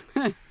effect.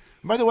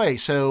 By the way,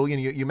 so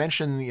you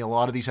mentioned a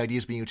lot of these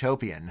ideas being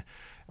utopian.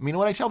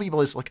 What I tell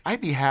people is,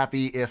 I'd be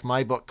happy if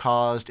my book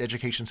caused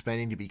education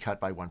spending to be cut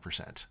by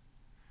 1%.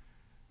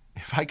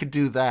 If I could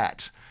do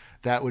that,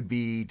 that would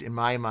be, in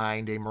my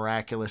mind, a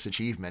miraculous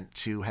achievement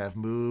to have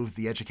moved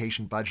the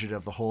education budget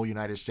of the whole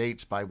United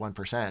States by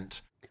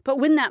 1%. But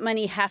wouldn't that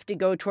money have to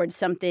go towards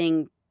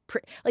something,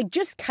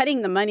 just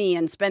cutting the money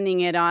and spending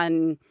it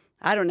on,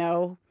 I don't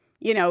know,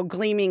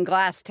 gleaming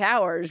glass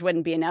towers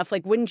wouldn't be enough?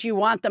 Wouldn't you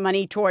want the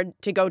money to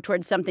go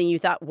towards something you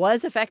thought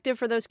was effective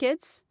for those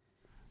kids?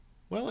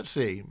 Well, let's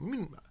see.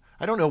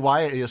 I don't know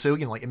why. So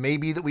it may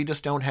be that we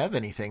just don't have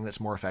anything that's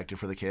more effective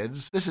for the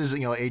kids. This is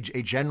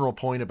a general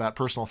point about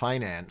personal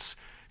finance.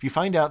 If you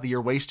find out that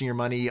you're wasting your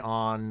money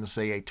on,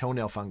 say, a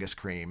toenail fungus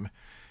cream,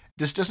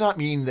 this does not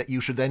mean that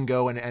you should then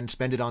go and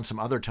spend it on some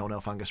other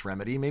toenail fungus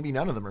remedy. Maybe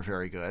none of them are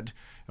very good.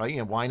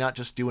 Right? Why not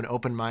just do an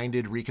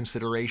open-minded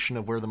reconsideration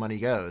of where the money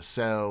goes?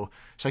 So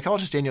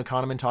psychologist Daniel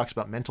Kahneman talks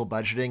about mental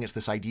budgeting. It's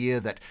this idea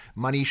that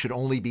money should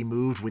only be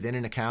moved within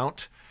an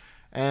account.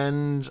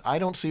 And I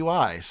don't see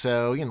why.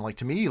 So,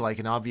 to me,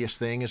 an obvious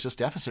thing is just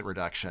deficit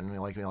reduction.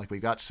 We've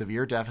got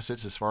severe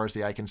deficits as far as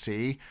the eye can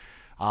see.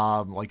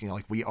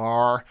 We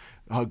are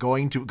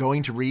going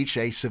to reach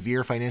a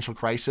severe financial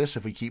crisis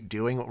if we keep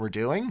doing what we're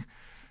doing.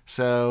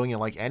 So,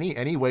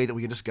 any way that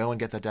we can just go and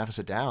get that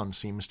deficit down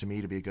seems to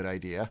me to be a good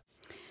idea.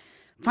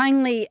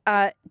 Finally,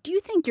 do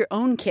you think your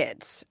own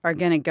kids are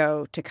going to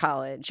go to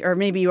college? Or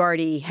maybe you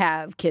already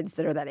have kids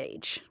that are that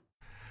age?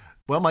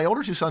 Well, my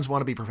older two sons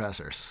want to be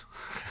professors.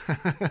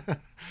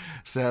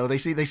 So they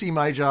see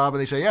my job and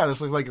they say, yeah,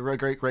 this looks like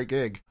a great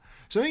gig.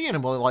 So again,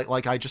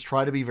 I just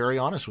try to be very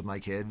honest with my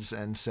kids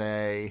and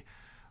say,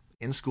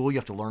 in school, you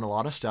have to learn a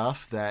lot of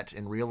stuff that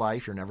in real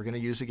life you're never going to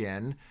use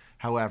again.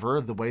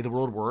 However, the way the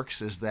world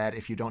works is that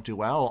if you don't do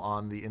well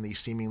in these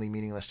seemingly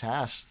meaningless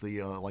tasks,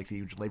 the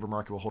labor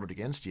market will hold it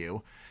against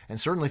you. And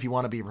certainly if you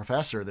want to be a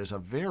professor, there's a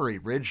very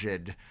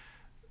rigid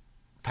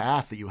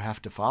path that you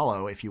have to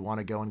follow if you want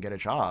to go and get a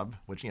job,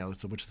 which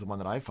is the one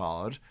that I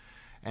followed.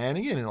 And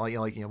again,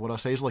 what I'll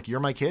say is, look, you're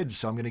my kids,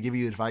 so I'm going to give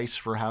you advice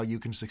for how you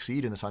can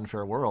succeed in this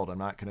unfair world. I'm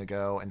not going to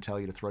go and tell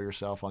you to throw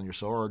yourself on your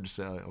swords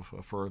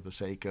for the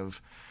sake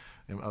of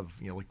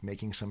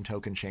making some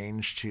token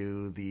change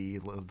to the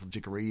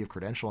degree of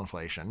credential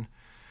inflation.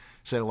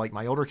 So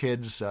my older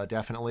kids,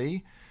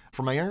 definitely.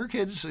 For my younger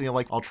kids,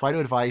 I'll try to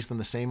advise them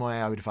the same way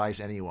I would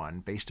advise anyone,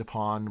 based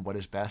upon what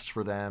is best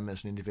for them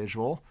as an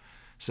individual.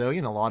 So,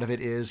 a lot of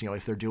it is,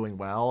 if they're doing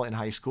well in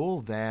high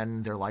school,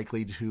 then they're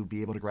likely to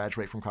be able to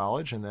graduate from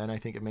college. And then I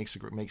think it makes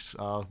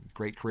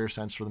great career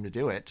sense for them to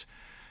do it.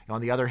 On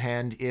the other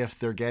hand, if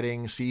they're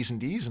getting C's and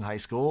D's in high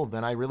school,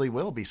 then I really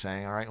will be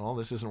saying, all right, well,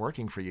 this isn't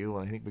working for you.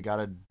 I think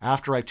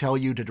after I tell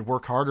you to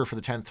work harder for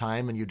the 10th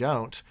time and you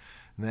don't,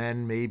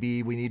 then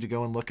maybe we need to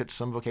go and look at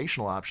some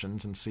vocational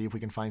options and see if we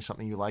can find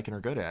something you like and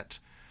are good at.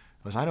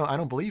 Because I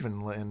don't believe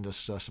in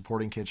just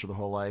supporting kids for their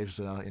whole lives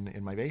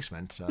in my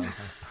basement.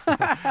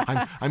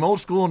 I'm old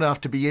school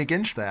enough to be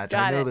against that.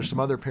 I know there's some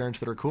other parents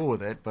that are cool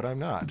with it, but I'm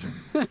not.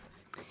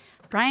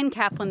 Brian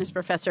Kaplan is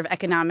professor of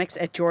economics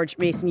at George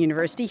Mason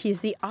University.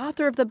 He's the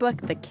author of the book,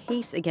 The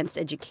Case Against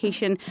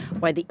Education,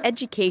 Why the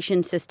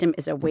Education System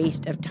is a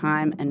Waste of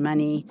Time and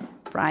Money.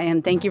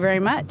 Brian, thank you very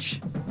much.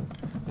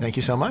 Thank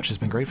you so much. It's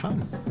been great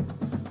fun.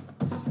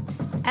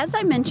 As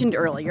I mentioned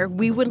earlier,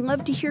 we would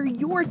love to hear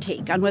your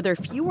take on whether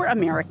fewer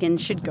Americans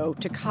should go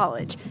to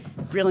college.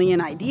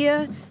 Brilliant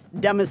idea?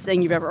 Dumbest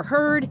thing you've ever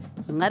heard?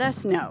 Let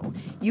us know.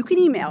 You can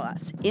email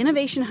us,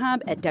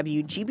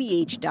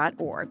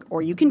 innovationhub@wgbh.org,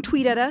 or you can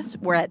tweet at us.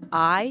 We're at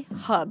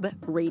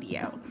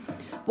iHubRadio.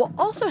 We'll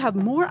also have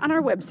more on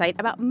our website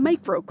about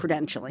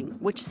micro-credentialing,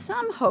 which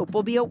some hope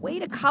will be a way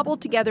to cobble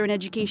together an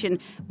education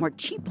more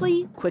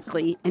cheaply,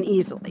 quickly, and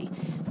easily.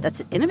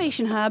 That's at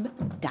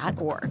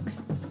innovationhub.org.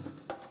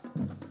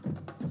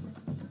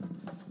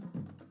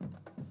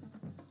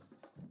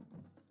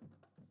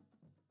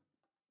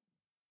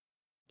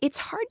 It's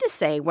hard to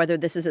say whether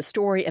this is a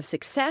story of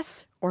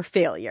success or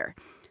failure,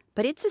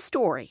 but it's a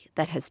story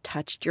that has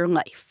touched your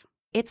life.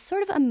 It's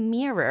sort of a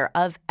mirror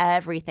of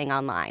everything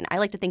online. I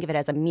like to think of it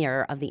as a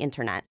mirror of the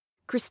internet.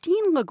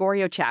 Christine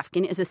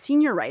Lagorio-Chafkin is a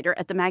senior writer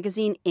at the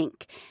magazine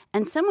Inc.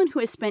 and someone who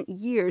has spent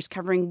years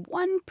covering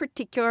one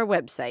particular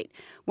website,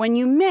 one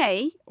you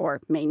may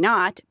or may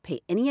not pay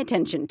any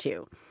attention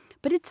to.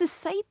 But it's a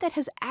site that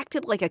has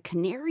acted like a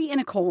canary in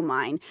a coal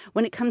mine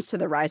when it comes to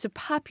the rise of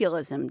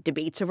populism,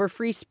 debates over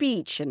free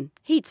speech and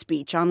hate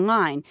speech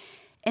online,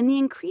 and the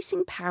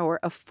increasing power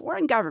of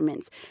foreign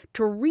governments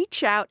to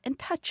reach out and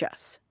touch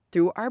us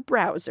through our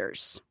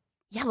browsers.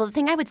 Yeah, well, the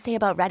thing I would say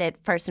about Reddit,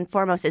 first and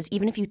foremost, is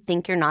even if you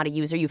think you're not a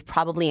user, you've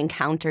probably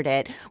encountered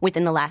it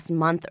within the last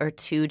month or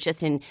two,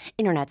 just in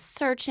internet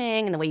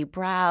searching and the way you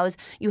browse.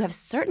 You have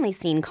certainly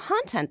seen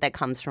content that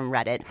comes from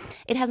Reddit.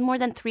 It has more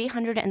than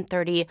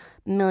 330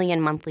 million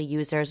monthly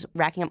users,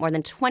 racking up more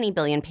than 20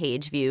 billion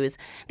page views.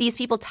 These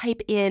people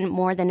type in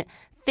more than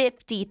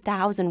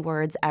 50,000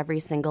 words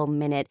every single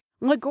minute.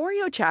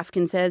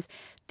 Lagorio-Chafkin says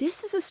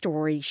this is a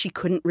story she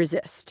couldn't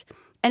resist.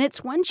 And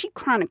it's one she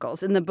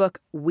chronicles in the book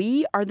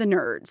We Are the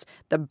Nerds,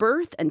 The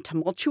Birth and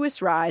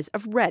Tumultuous Rise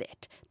of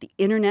Reddit, the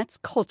Internet's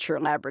Culture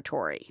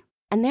Laboratory.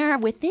 And there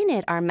within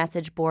it are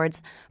message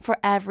boards for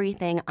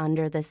everything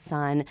under the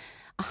sun.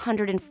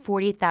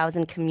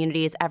 140,000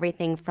 communities,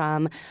 everything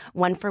from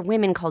one for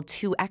women called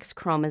 2X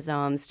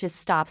chromosomes to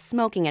stop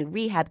smoking and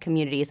rehab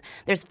communities.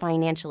 There's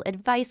financial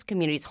advice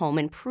communities, home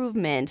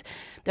improvement.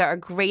 There are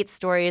great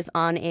stories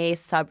on a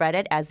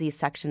subreddit, as these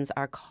sections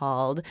are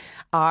called,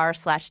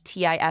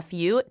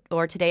 r/TIFU,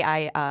 or Today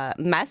I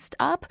Messed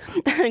Up.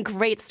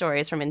 Great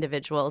stories from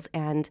individuals.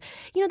 And,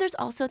 there's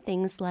also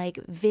things like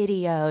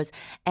videos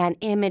and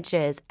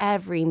images.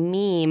 Every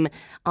meme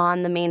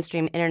on the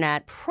mainstream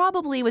internet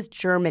probably was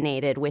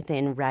germinated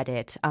within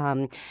Reddit.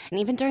 And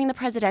even during the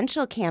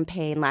presidential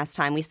campaign last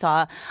time, we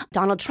saw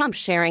Donald Trump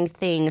sharing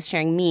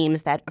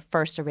memes that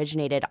first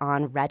originated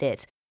on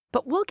Reddit.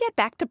 But we'll get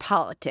back to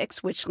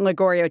politics, which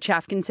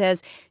Lagorio-Chafkin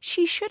says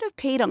she should have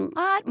paid a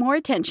lot more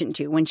attention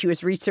to when she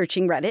was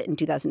researching Reddit in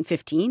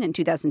 2015 and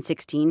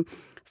 2016.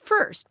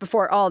 First,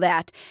 before all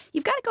that,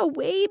 you've got to go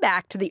way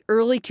back to the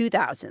early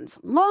 2000s,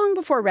 long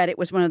before Reddit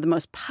was one of the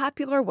most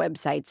popular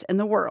websites in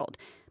the world,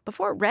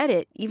 before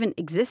Reddit even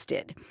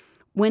existed.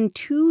 When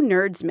two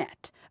nerds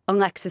met,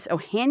 Alexis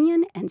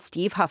Ohanian and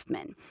Steve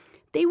Huffman.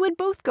 They would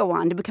both go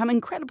on to become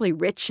incredibly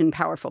rich and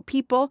powerful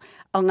people.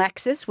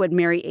 Alexis would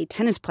marry a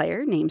tennis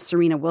player named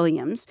Serena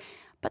Williams.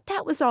 But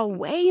that was all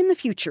way in the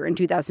future in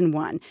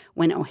 2001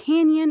 when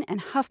Ohanian and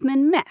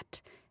Huffman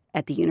met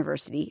at the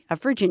University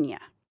of Virginia.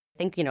 I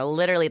think,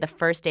 literally the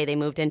first day they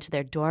moved into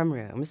their dorm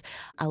rooms,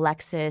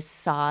 Alexis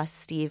saw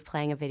Steve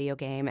playing a video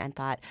game and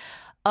thought,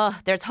 oh,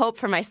 there's hope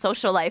for my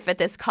social life at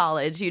this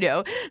college,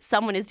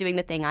 Someone is doing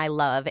the thing I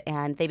love,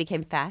 and they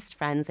became fast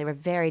friends. They were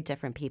very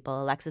different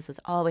people. Alexis was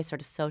always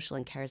sort of social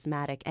and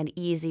charismatic and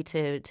easy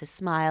to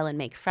smile and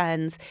make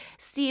friends.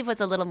 Steve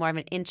was a little more of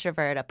an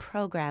introvert, a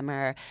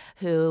programmer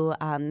who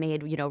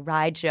made,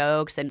 wry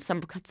jokes and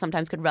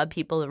sometimes could rub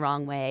people the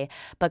wrong way,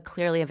 but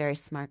clearly a very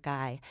smart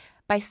guy.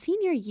 By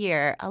senior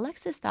year,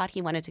 Alexis thought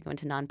he wanted to go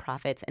into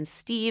nonprofits, and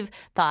Steve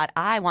thought,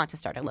 I want to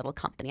start a little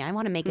company. I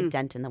want to make a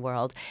dent in the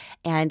world.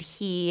 And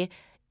he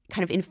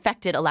kind of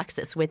infected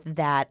Alexis with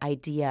that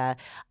idea.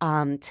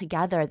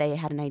 Together, they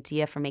had an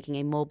idea for making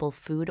a mobile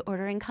food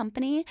ordering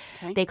company.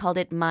 Okay. They called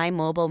it My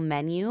Mobile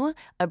Menu,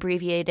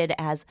 abbreviated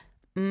as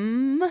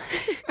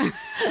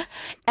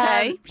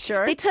Okay,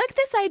 sure. They took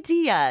this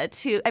idea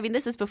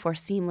this is before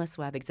Seamless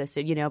Web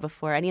existed,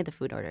 before any of the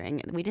food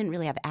ordering. We didn't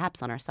really have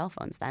apps on our cell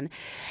phones then.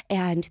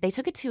 And they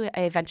took it to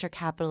a venture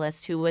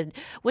capitalist who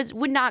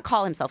would not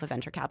call himself a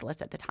venture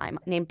capitalist at the time,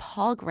 named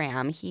Paul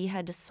Graham. He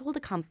had sold a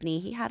company.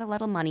 He had a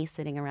little money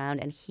sitting around,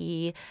 and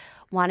he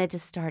wanted to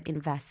start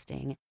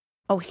investing.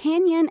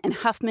 Ohanian and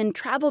Huffman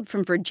traveled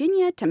from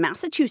Virginia to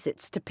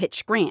Massachusetts to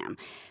pitch Graham.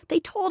 They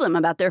told him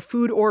about their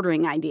food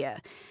ordering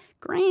idea.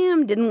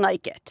 Graham didn't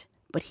like it,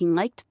 but he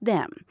liked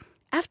them.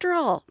 After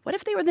all, what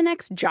if they were the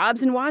next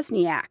Jobs and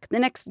Wozniak, the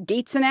next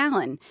Gates and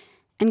Allen?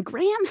 And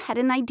Graham had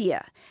an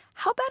idea.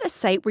 How about a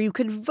site where you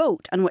could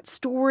vote on what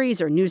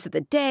stories or news of the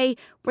day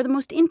were the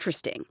most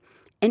interesting?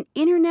 An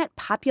internet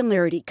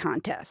popularity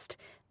contest.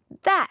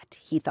 That,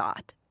 he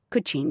thought,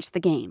 could change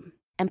the game.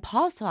 And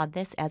Paul saw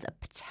this as a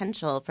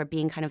potential for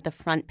being kind of the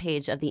front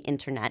page of the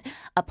internet,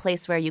 a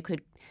place where you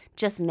could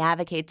just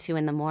navigate to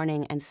in the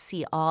morning and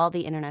see all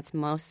the internet's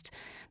most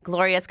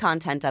glorious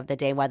content of the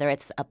day, whether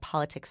it's a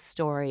politics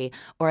story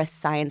or a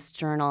science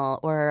journal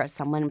or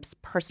someone's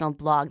personal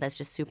blog that's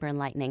just super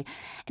enlightening.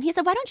 And he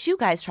said, why don't you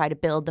guys try to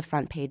build the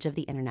front page of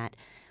the internet?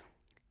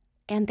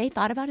 And they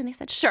thought about it and they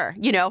said, sure,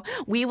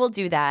 we will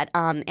do that.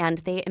 And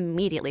they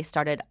immediately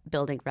started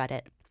building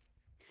Reddit.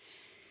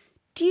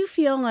 Do you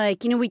feel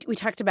like, we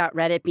talked about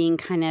Reddit being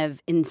kind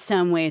of, in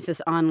some ways,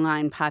 this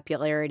online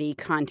popularity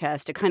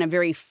contest, a kind of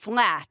very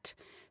flat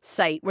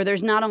site where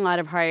there's not a lot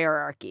of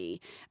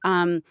hierarchy.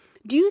 Do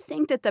you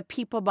think that the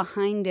people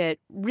behind it,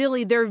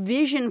 really their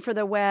vision for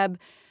the web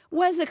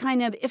was a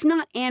kind of, if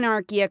not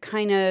anarchy, a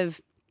kind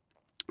of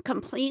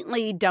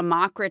completely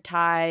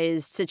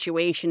democratized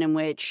situation in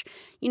which,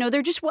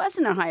 there just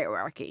wasn't a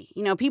hierarchy.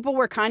 People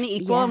were kind of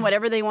equal and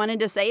whatever they wanted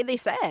to say, they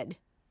said.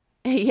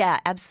 Yeah,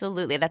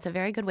 absolutely. That's a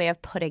very good way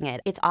of putting it.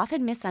 It's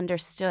often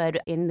misunderstood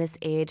in this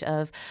age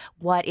of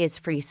what is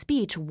free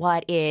speech,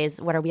 what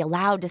are we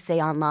allowed to say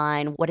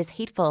online, what is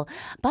hateful.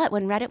 But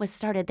when Reddit was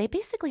started, they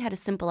basically had a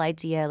simple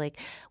idea, like,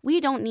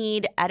 we don't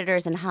need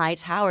editors in high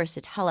towers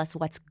to tell us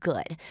what's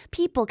good.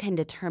 People can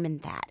determine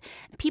that.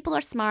 People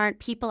are smart,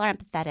 people are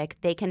empathetic,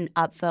 they can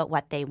upvote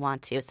what they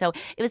want to. So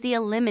it was the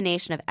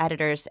elimination of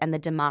editors and the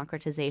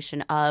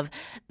democratization of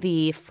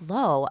the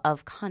flow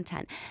of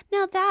content.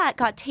 Now that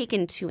got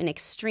taken to an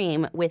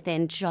extreme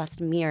within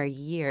just mere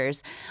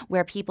years,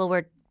 where people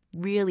were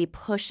really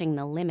pushing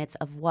the limits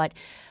of what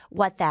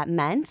that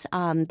meant.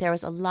 There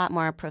was a lot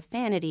more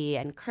profanity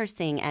and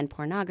cursing and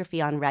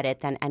pornography on Reddit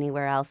than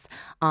anywhere else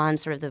on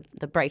sort of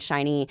the bright,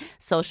 shiny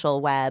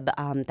social web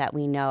that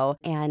we know.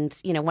 And,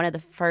 one of the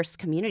first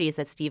communities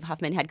that Steve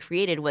Huffman had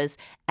created was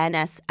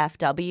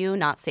NSFW,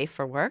 Not Safe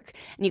for Work.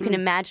 And you can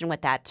imagine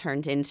what that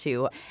turned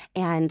into.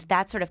 And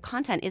that sort of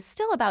content is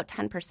still about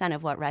 10%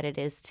 of what Reddit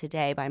is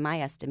today, by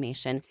my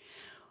estimation.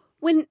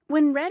 When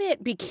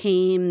Reddit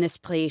became this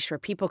place where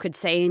people could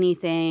say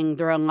anything,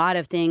 there were a lot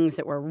of things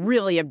that were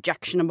really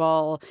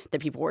objectionable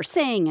that people were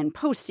saying and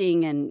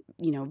posting and,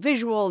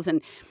 visuals.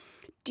 And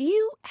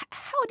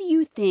how do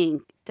you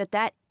think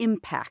that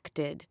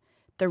impacted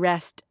the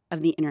rest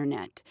of the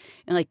internet?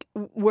 And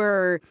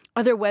were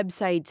other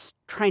websites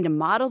trying to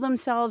model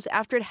themselves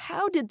after it?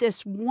 How did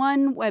this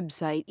one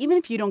website, even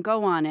if you don't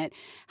go on it,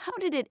 how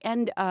did it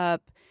end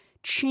up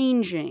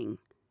changing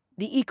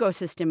the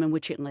ecosystem in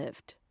which it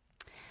lived?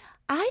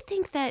 I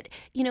think that,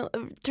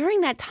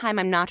 during that time,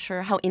 I'm not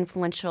sure how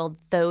influential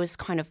those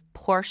kind of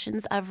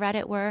portions of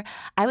Reddit were.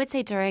 I would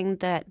say during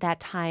that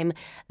time,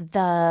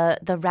 the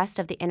rest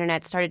of the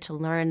internet started to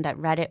learn that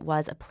Reddit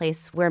was a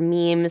place where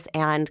memes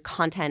and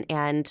content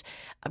and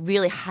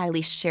really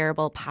highly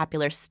shareable,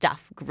 popular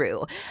stuff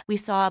grew. We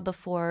saw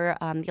before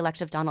the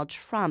election of Donald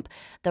Trump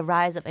the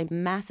rise of a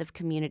massive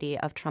community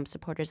of Trump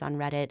supporters on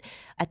Reddit.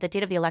 At the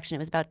date of the election, it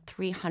was about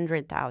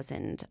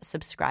 300,000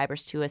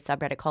 subscribers to a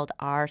subreddit called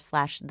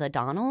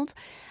r/TheDonald.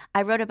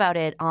 I wrote about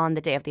it on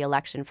the day of the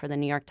election for the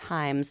New York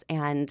Times.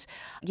 And,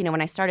 when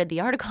I started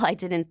the article, I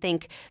didn't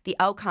think the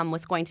outcome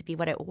was going to be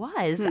what it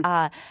was.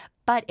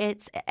 But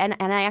and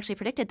I actually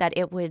predicted that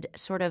it would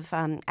sort of,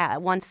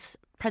 once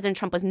President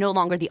Trump was no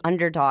longer the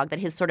underdog, that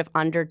his sort of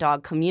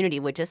underdog community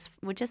would just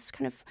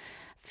kind of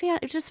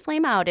just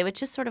flame out. It would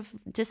just sort of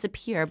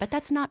disappear. But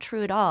that's not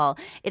true at all.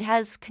 It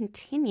has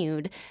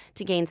continued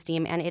to gain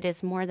steam, and it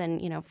is more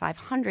than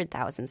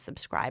 500,000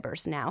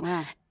 subscribers now.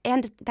 Wow.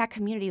 And that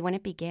community, when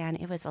it began,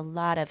 it was a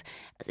lot of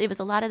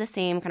the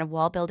same kind of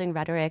wall-building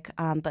rhetoric,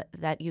 but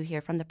that you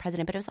hear from the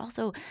president. But it was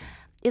also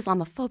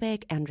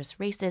Islamophobic and just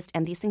racist,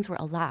 and these things were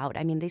allowed.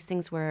 I mean, these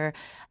things were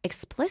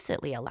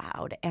explicitly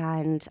allowed,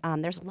 and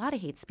there's a lot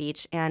of hate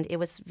speech, and it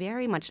was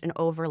very much an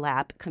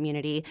overlap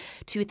community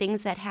to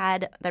things that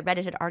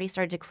Reddit had already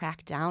started to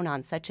crack down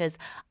on, such as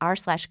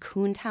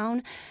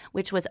r/Coontown,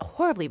 which was a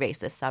horribly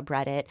racist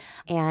subreddit,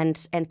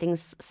 and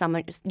things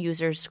some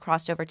users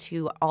crossed over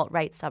to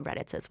alt-right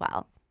subreddits as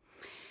well.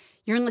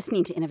 You're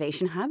listening to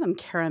Innovation Hub. I'm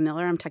Kara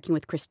Miller. I'm talking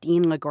with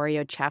Christine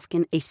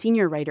Lagorio-Chafkin, a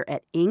senior writer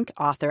at Inc.,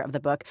 author of the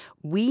book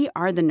We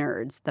Are the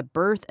Nerds, The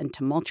Birth and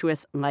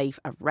Tumultuous Life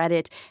of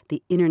Reddit,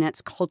 the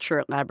Internet's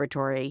Culture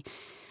Laboratory.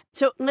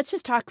 So let's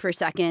just talk for a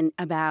second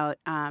about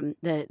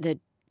the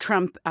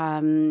Trump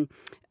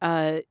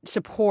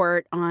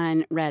support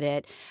on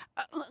Reddit.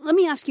 Let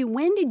me ask you,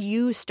 when did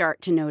you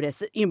start to notice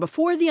that,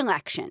 before the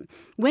election,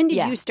 when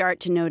did you start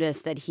to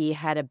notice that he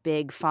had a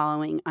big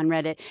following on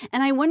Reddit?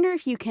 And I wonder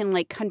if you can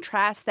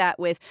contrast that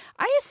with,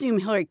 I assume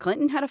Hillary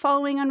Clinton had a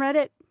following on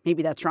Reddit.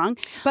 Maybe that's wrong.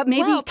 But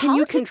maybe can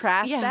you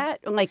contrast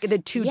that,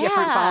 the two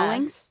different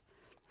followings?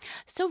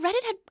 So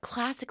Reddit had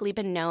classically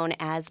been known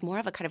as more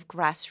of a kind of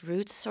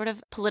grassroots sort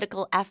of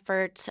political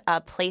effort, a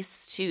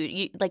place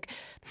to,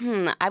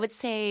 I would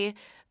say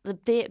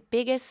the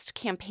biggest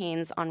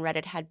campaigns on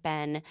Reddit had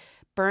been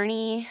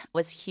Bernie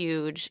was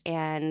huge,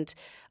 and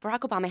Barack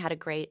Obama had a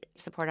great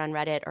support on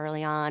Reddit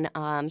early on.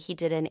 He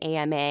did an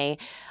AMA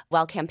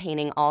while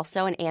campaigning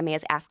also, and AMA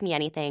is Ask Me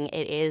Anything.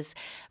 It is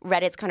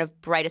Reddit's kind of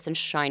brightest and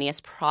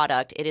shiniest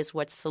product. It is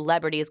what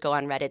celebrities go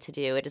on Reddit to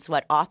do. It is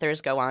what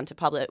authors go on to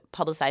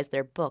publicize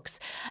their books.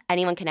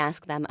 Anyone can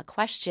ask them a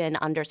question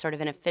under sort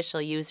of an official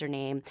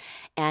username,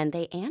 and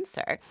they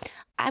answer.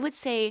 I would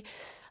say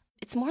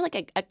it's more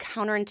like a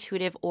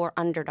counterintuitive or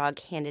underdog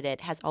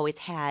candidate has always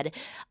had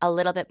a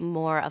little bit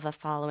more of a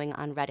following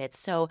on Reddit.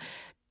 So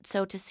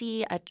to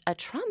see a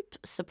Trump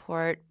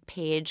support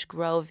page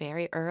grow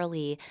very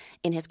early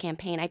in his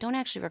campaign, I don't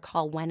actually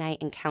recall when I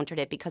encountered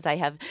it because I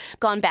have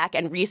gone back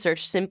and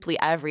researched simply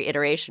every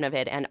iteration of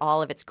it and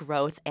all of its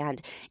growth. And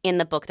in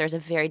the book, there's a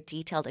very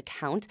detailed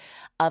account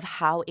of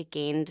how it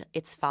gained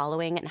its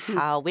following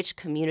and which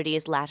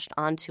communities latched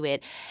onto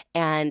it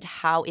and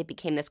how it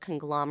became this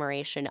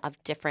conglomeration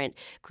of different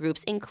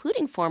groups,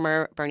 including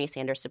former Bernie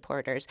Sanders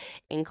supporters,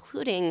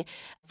 including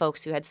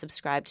folks who had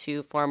subscribed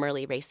to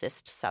formerly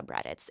racist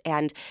subreddits.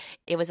 And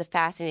it was a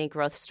fascinating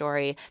growth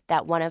story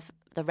that one of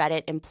the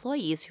Reddit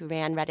employees who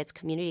ran Reddit's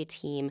community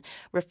team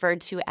referred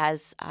to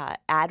as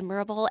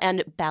admirable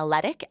and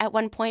balletic at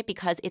one point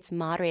because its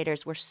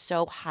moderators were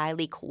so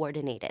highly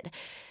coordinated.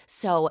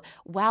 So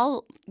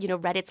while,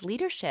 Reddit's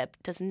leadership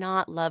does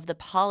not love the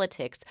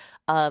politics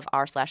of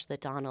r/the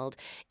Donald,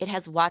 it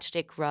has watched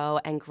it grow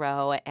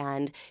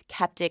and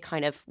kept it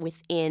kind of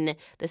within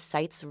the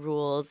site's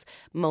rules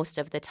most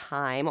of the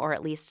time, or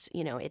at least,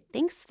 it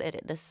thinks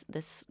that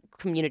this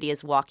community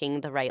is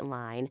walking the right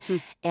line.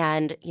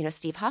 And,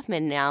 Steve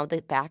Huffman, now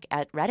back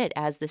at Reddit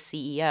as the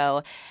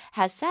CEO,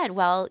 has said,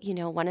 well,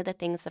 one of the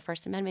things the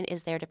First Amendment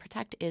is there to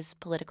protect is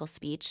political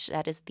speech.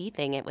 That is the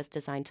thing it was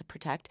designed to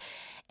protect.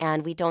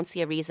 And we don't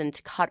see a reason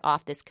to cut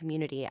off this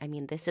community. I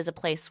mean, this is a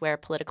place where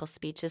political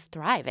speech is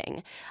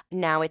thriving.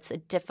 Now, it's a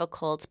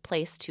difficult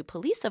place to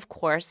police, of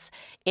course,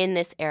 in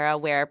this era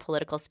where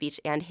political speech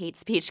and hate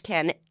speech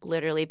can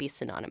literally be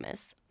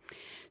synonymous.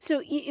 So,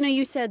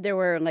 you said there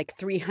were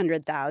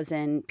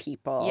 300,000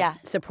 people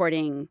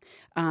supporting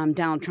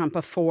Donald Trump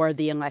before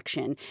the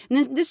election.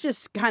 And this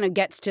just kind of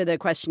gets to the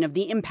question of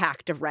the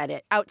impact of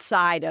Reddit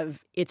outside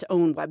of its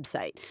own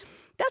website.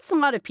 That's a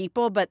lot of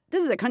people, but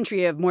this is a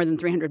country of more than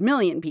 300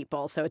 million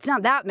people, so it's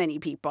not that many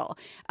people.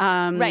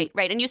 Right.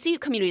 And you see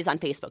communities on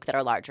Facebook that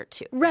are larger,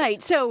 too.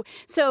 Right. So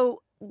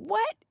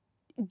what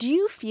do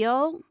you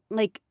feel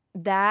like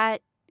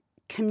that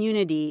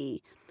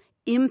community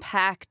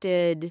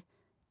impacted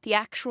the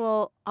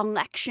actual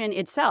election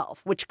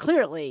itself, which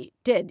clearly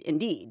did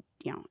indeed,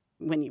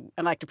 when you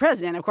elect a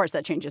president, of course,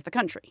 that changes the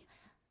country.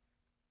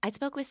 I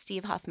spoke with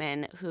Steve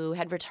Huffman, who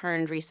had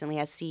returned recently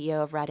as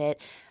CEO of Reddit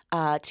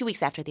 2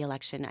 weeks after the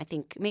election, I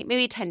think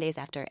maybe 10 days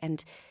after.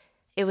 And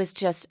it was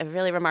just a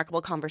really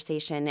remarkable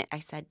conversation. I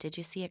said, did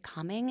you see it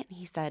coming? And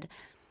he said,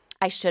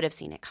 I should have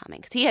seen it coming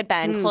because he had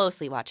been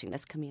closely watching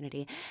this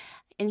community.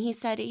 And he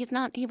said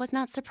he was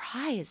not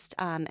surprised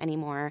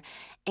anymore.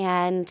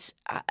 And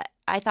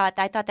I thought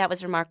that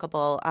was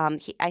remarkable.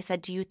 I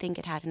said, do you think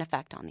it had an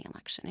effect on the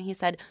election? And he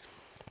said,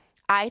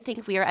 I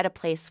think we are at a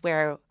place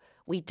where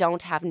we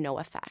don't have no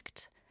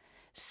effect.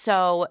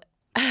 So,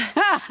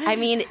 I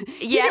mean,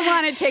 you didn't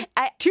want to take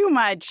too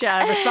much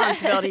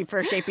responsibility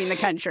for shaping the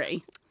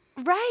country.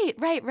 Right.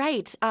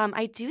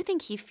 I do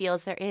think he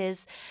feels there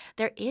is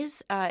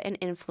an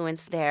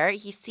influence there.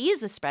 He sees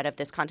the spread of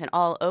this content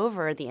all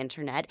over the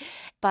internet,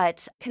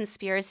 but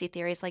conspiracy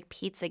theories like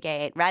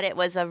Pizzagate, Reddit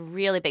was a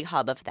really big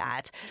hub of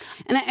that.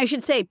 And I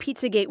should say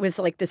Pizzagate was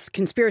like this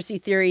conspiracy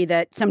theory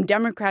that some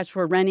Democrats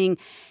were running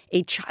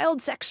a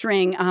child sex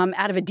ring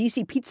out of a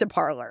DC pizza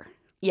parlor.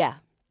 Yeah.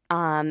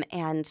 And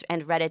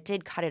Reddit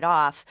did cut it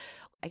off,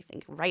 I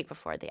think, right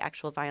before the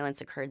actual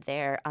violence occurred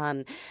there.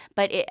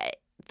 But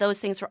those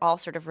things were all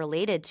sort of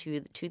related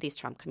to these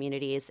Trump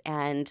communities,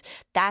 and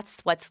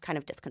that's what's kind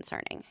of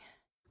disconcerting.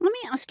 Let me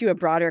ask you a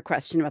broader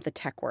question about the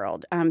tech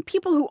world.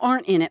 People who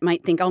aren't in it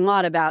might think a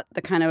lot about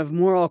the kind of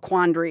moral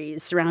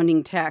quandaries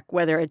surrounding tech,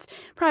 whether it's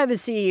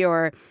privacy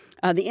or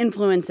the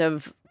influence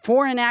of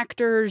foreign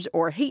actors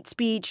or hate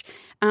speech.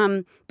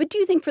 But do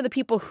you think for the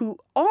people who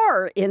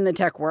are in the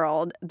tech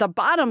world, the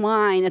bottom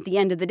line at the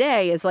end of the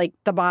day is like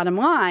the bottom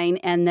line,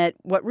 and that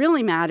what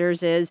really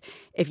matters is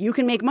if you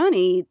can make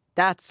money,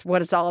 that's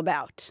what it's all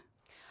about?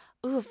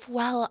 Oof.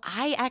 Well,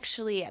 I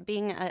actually,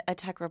 being a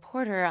tech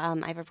reporter,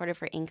 I've reported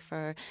for Inc.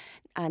 for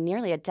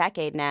nearly a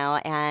decade now,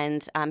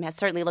 and has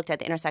certainly looked at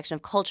the intersection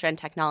of culture and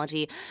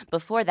technology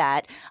before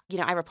that.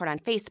 I report on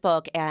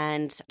Facebook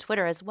and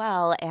Twitter as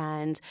well,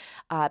 and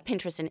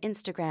Pinterest and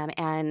Instagram,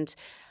 and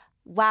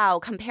wow,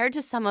 compared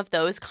to some of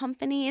those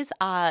companies,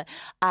 I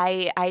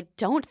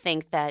don't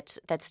think that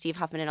Steve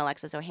Huffman and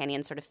Alexis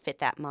Ohanian sort of fit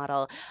that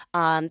model.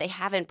 They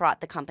haven't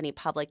brought the company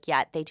public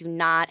yet. They do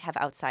not have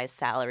outsized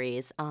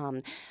salaries.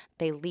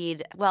 They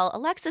lead, well,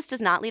 Alexis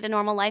does not lead a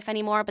normal life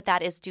anymore, but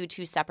that is due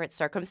to separate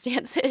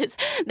circumstances.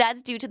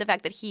 That's due to the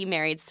fact that he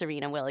married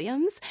Serena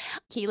Williams.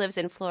 He lives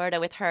in Florida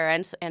with her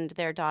and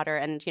their daughter,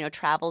 and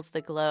travels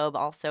the globe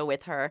also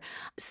with her.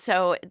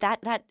 So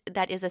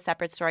that is a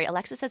separate story.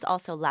 Alexis has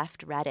also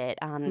left Reddit.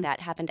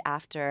 That happened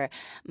after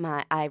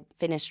I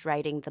finished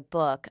writing the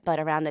book, but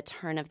around the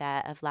turn of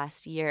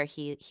last year,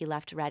 he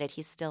left Reddit.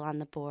 He's still on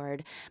the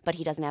board, but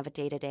he doesn't have a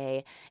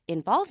day-to-day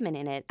involvement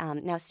in it.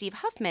 Now, Steve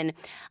Huffman,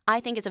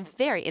 I think, is a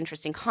very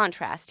interesting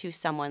contrast to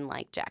someone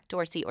like Jack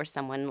Dorsey or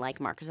someone like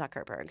Mark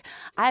Zuckerberg.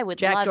 I would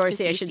Jack love Dorsey, to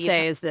see I should Steve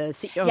say, is the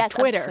CEO yes, of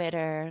Twitter. Of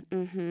Twitter.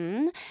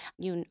 Mm-hmm.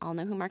 You all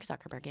know who Mark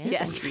Zuckerberg is.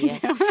 Yes, and he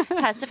has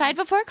testified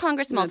before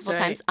Congress multiple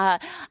times.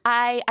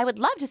 I would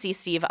love to see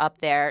Steve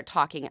up there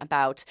talking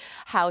about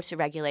how to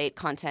regulate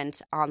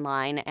content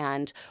online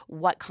and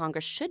what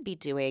Congress should be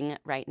doing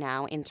right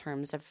now in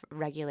terms of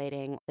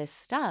regulating this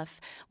stuff,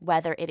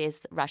 whether it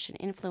is Russian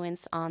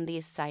influence on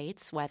these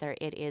sites, whether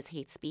it is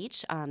hate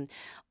speech,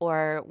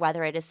 or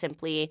whether it is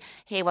simply,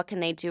 hey, what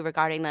can they do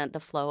regarding the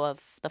flow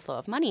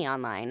of money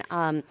online?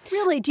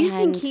 Really, do you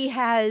think he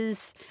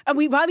has?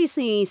 We've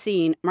obviously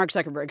seen Mark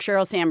Zuckerberg,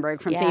 Sheryl Sandberg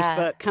from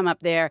Facebook come up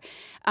there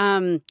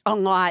a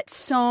lot.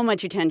 So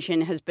much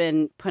attention has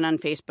been put on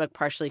Facebook,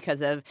 partially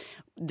because of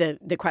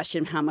the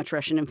question of how much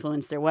Russian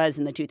influence there was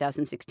in the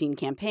 2016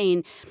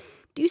 campaign.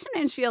 Do you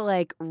sometimes feel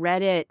like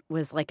Reddit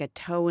was like a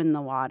toe in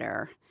the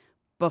water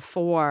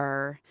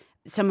before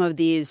some of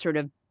these sort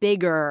of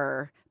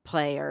bigger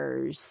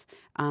players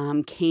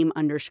came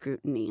under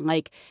scrutiny?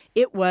 Like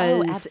it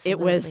was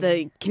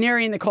the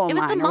canary in the coal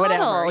mine or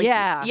whatever.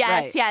 Yeah.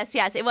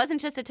 Yes. It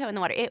wasn't just a toe in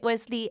the water. It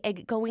was the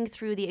going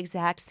through the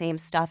exact same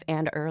stuff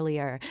and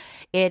earlier.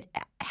 It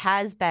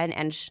has been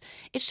and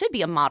it should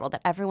be a model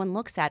that everyone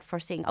looks at for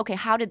seeing, okay,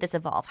 how did this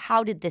evolve?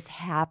 How did this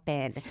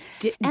happen?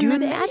 Do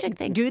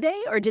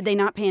they or did they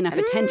not pay enough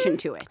attention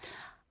to it?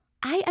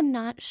 I am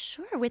not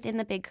sure within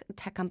the big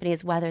tech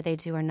companies whether they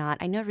do or not.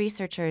 I know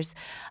researchers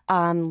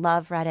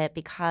love Reddit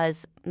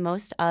because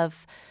most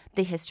of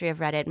the history of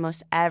Reddit,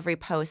 most every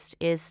post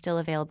is still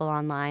available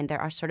online.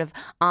 There are sort of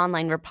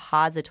online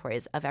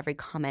repositories of every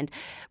comment.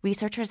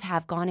 Researchers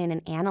have gone in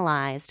and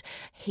analyzed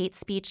hate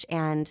speech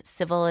and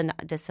civil and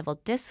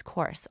civil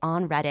discourse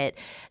on Reddit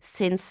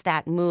since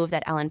that move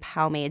that Ellen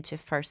Pao made to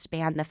first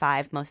ban the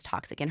 5 most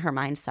toxic in her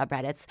mind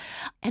subreddits.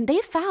 And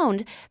they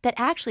found that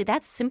actually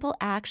that simple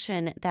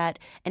action that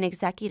an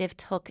executive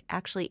took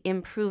actually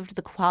improved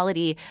the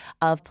quality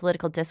of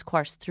political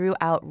discourse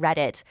throughout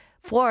Reddit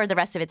for the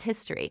rest of its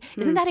history.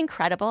 Isn't that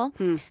incredible?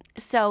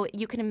 So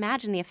you can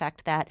imagine the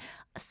effect that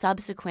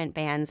subsequent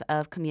bans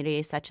of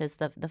communities such as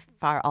the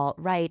far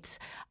alt-right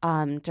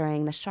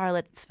during the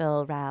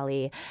Charlottesville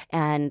rally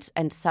and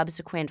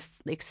subsequent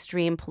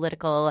extreme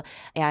political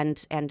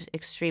and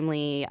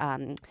extremely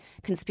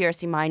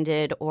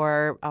conspiracy-minded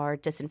or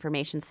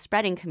disinformation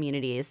spreading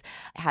communities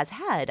has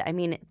had. I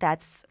mean,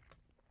 that's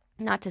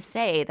not to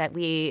say that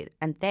we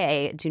and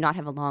they do not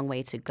have a long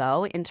way to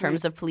go in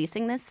terms of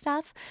policing this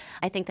stuff.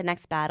 I think the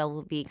next battle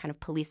will be kind of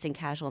policing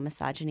casual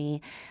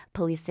misogyny,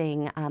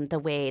 policing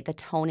the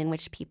tone in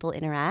which people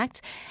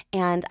interact.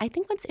 And I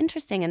think what's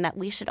interesting and that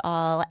we should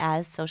all,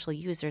 as social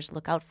users,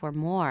 look out for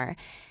more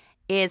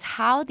is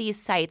how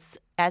these sites,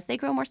 as they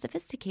grow more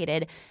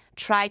sophisticated,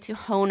 try to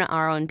hone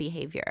our own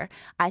behavior.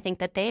 I think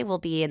that they will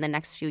be, in the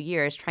next few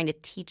years, trying to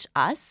teach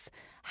us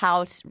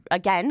how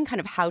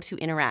to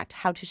interact,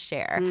 how to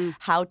share,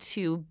 how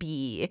to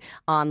be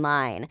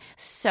online.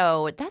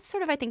 So that's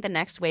sort of, I think, the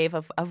next wave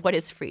of what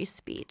is free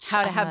speech.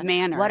 How to have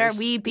manners. What are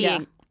we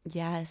being...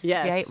 Yeah.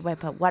 Yes. Right?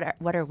 But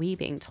what are we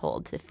being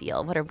told to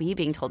feel? What are we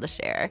being told to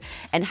share?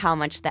 And how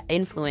much that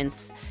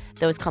influence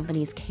those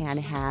companies can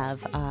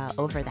have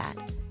over that.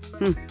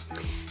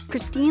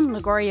 Christine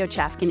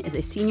Lagorio-Chafkin is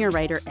a senior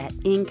writer at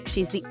Inc.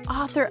 She's the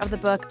author of the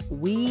book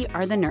We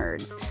Are the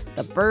Nerds,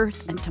 The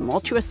Birth and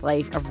Tumultuous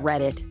Life of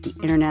Reddit, the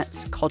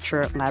Internet's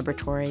Culture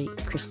Laboratory.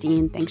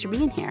 Christine, thanks for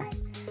being here.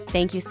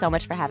 Thank you so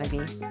much for having me.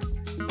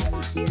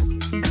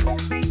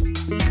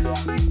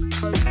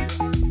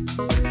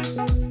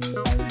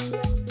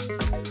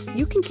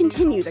 You can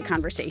continue the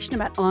conversation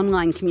about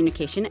online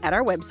communication at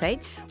our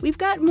website. We've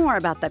got more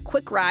about the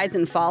quick rise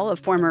and fall of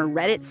former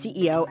Reddit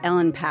CEO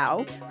Ellen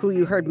Pao, who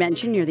you heard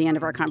mentioned near the end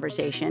of our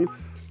conversation.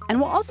 And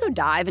we'll also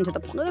dive into the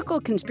political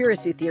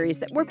conspiracy theories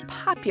that were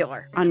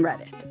popular on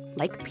Reddit,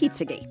 like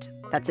Pizzagate.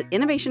 That's at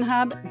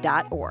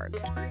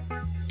innovationhub.org.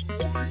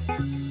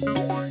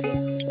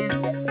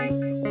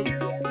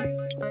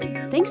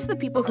 Thanks to the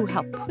people who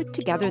helped put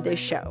together this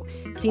show.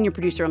 Senior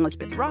producer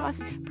Elizabeth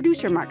Ross,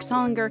 producer Mark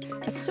Solinger,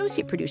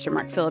 associate producer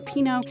Mark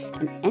Filipino,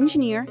 and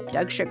engineer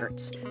Doug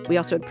Sugarts. We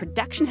also had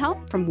production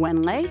help from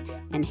Wen Lei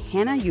and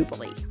Hannah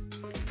Ubeli.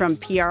 From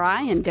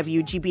PRI and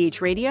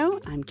WGBH Radio,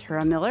 I'm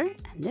Kara Miller,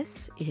 and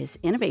this is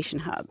Innovation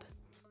Hub.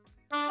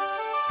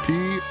 PRI,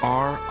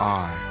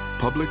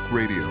 Public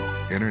Radio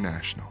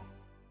International.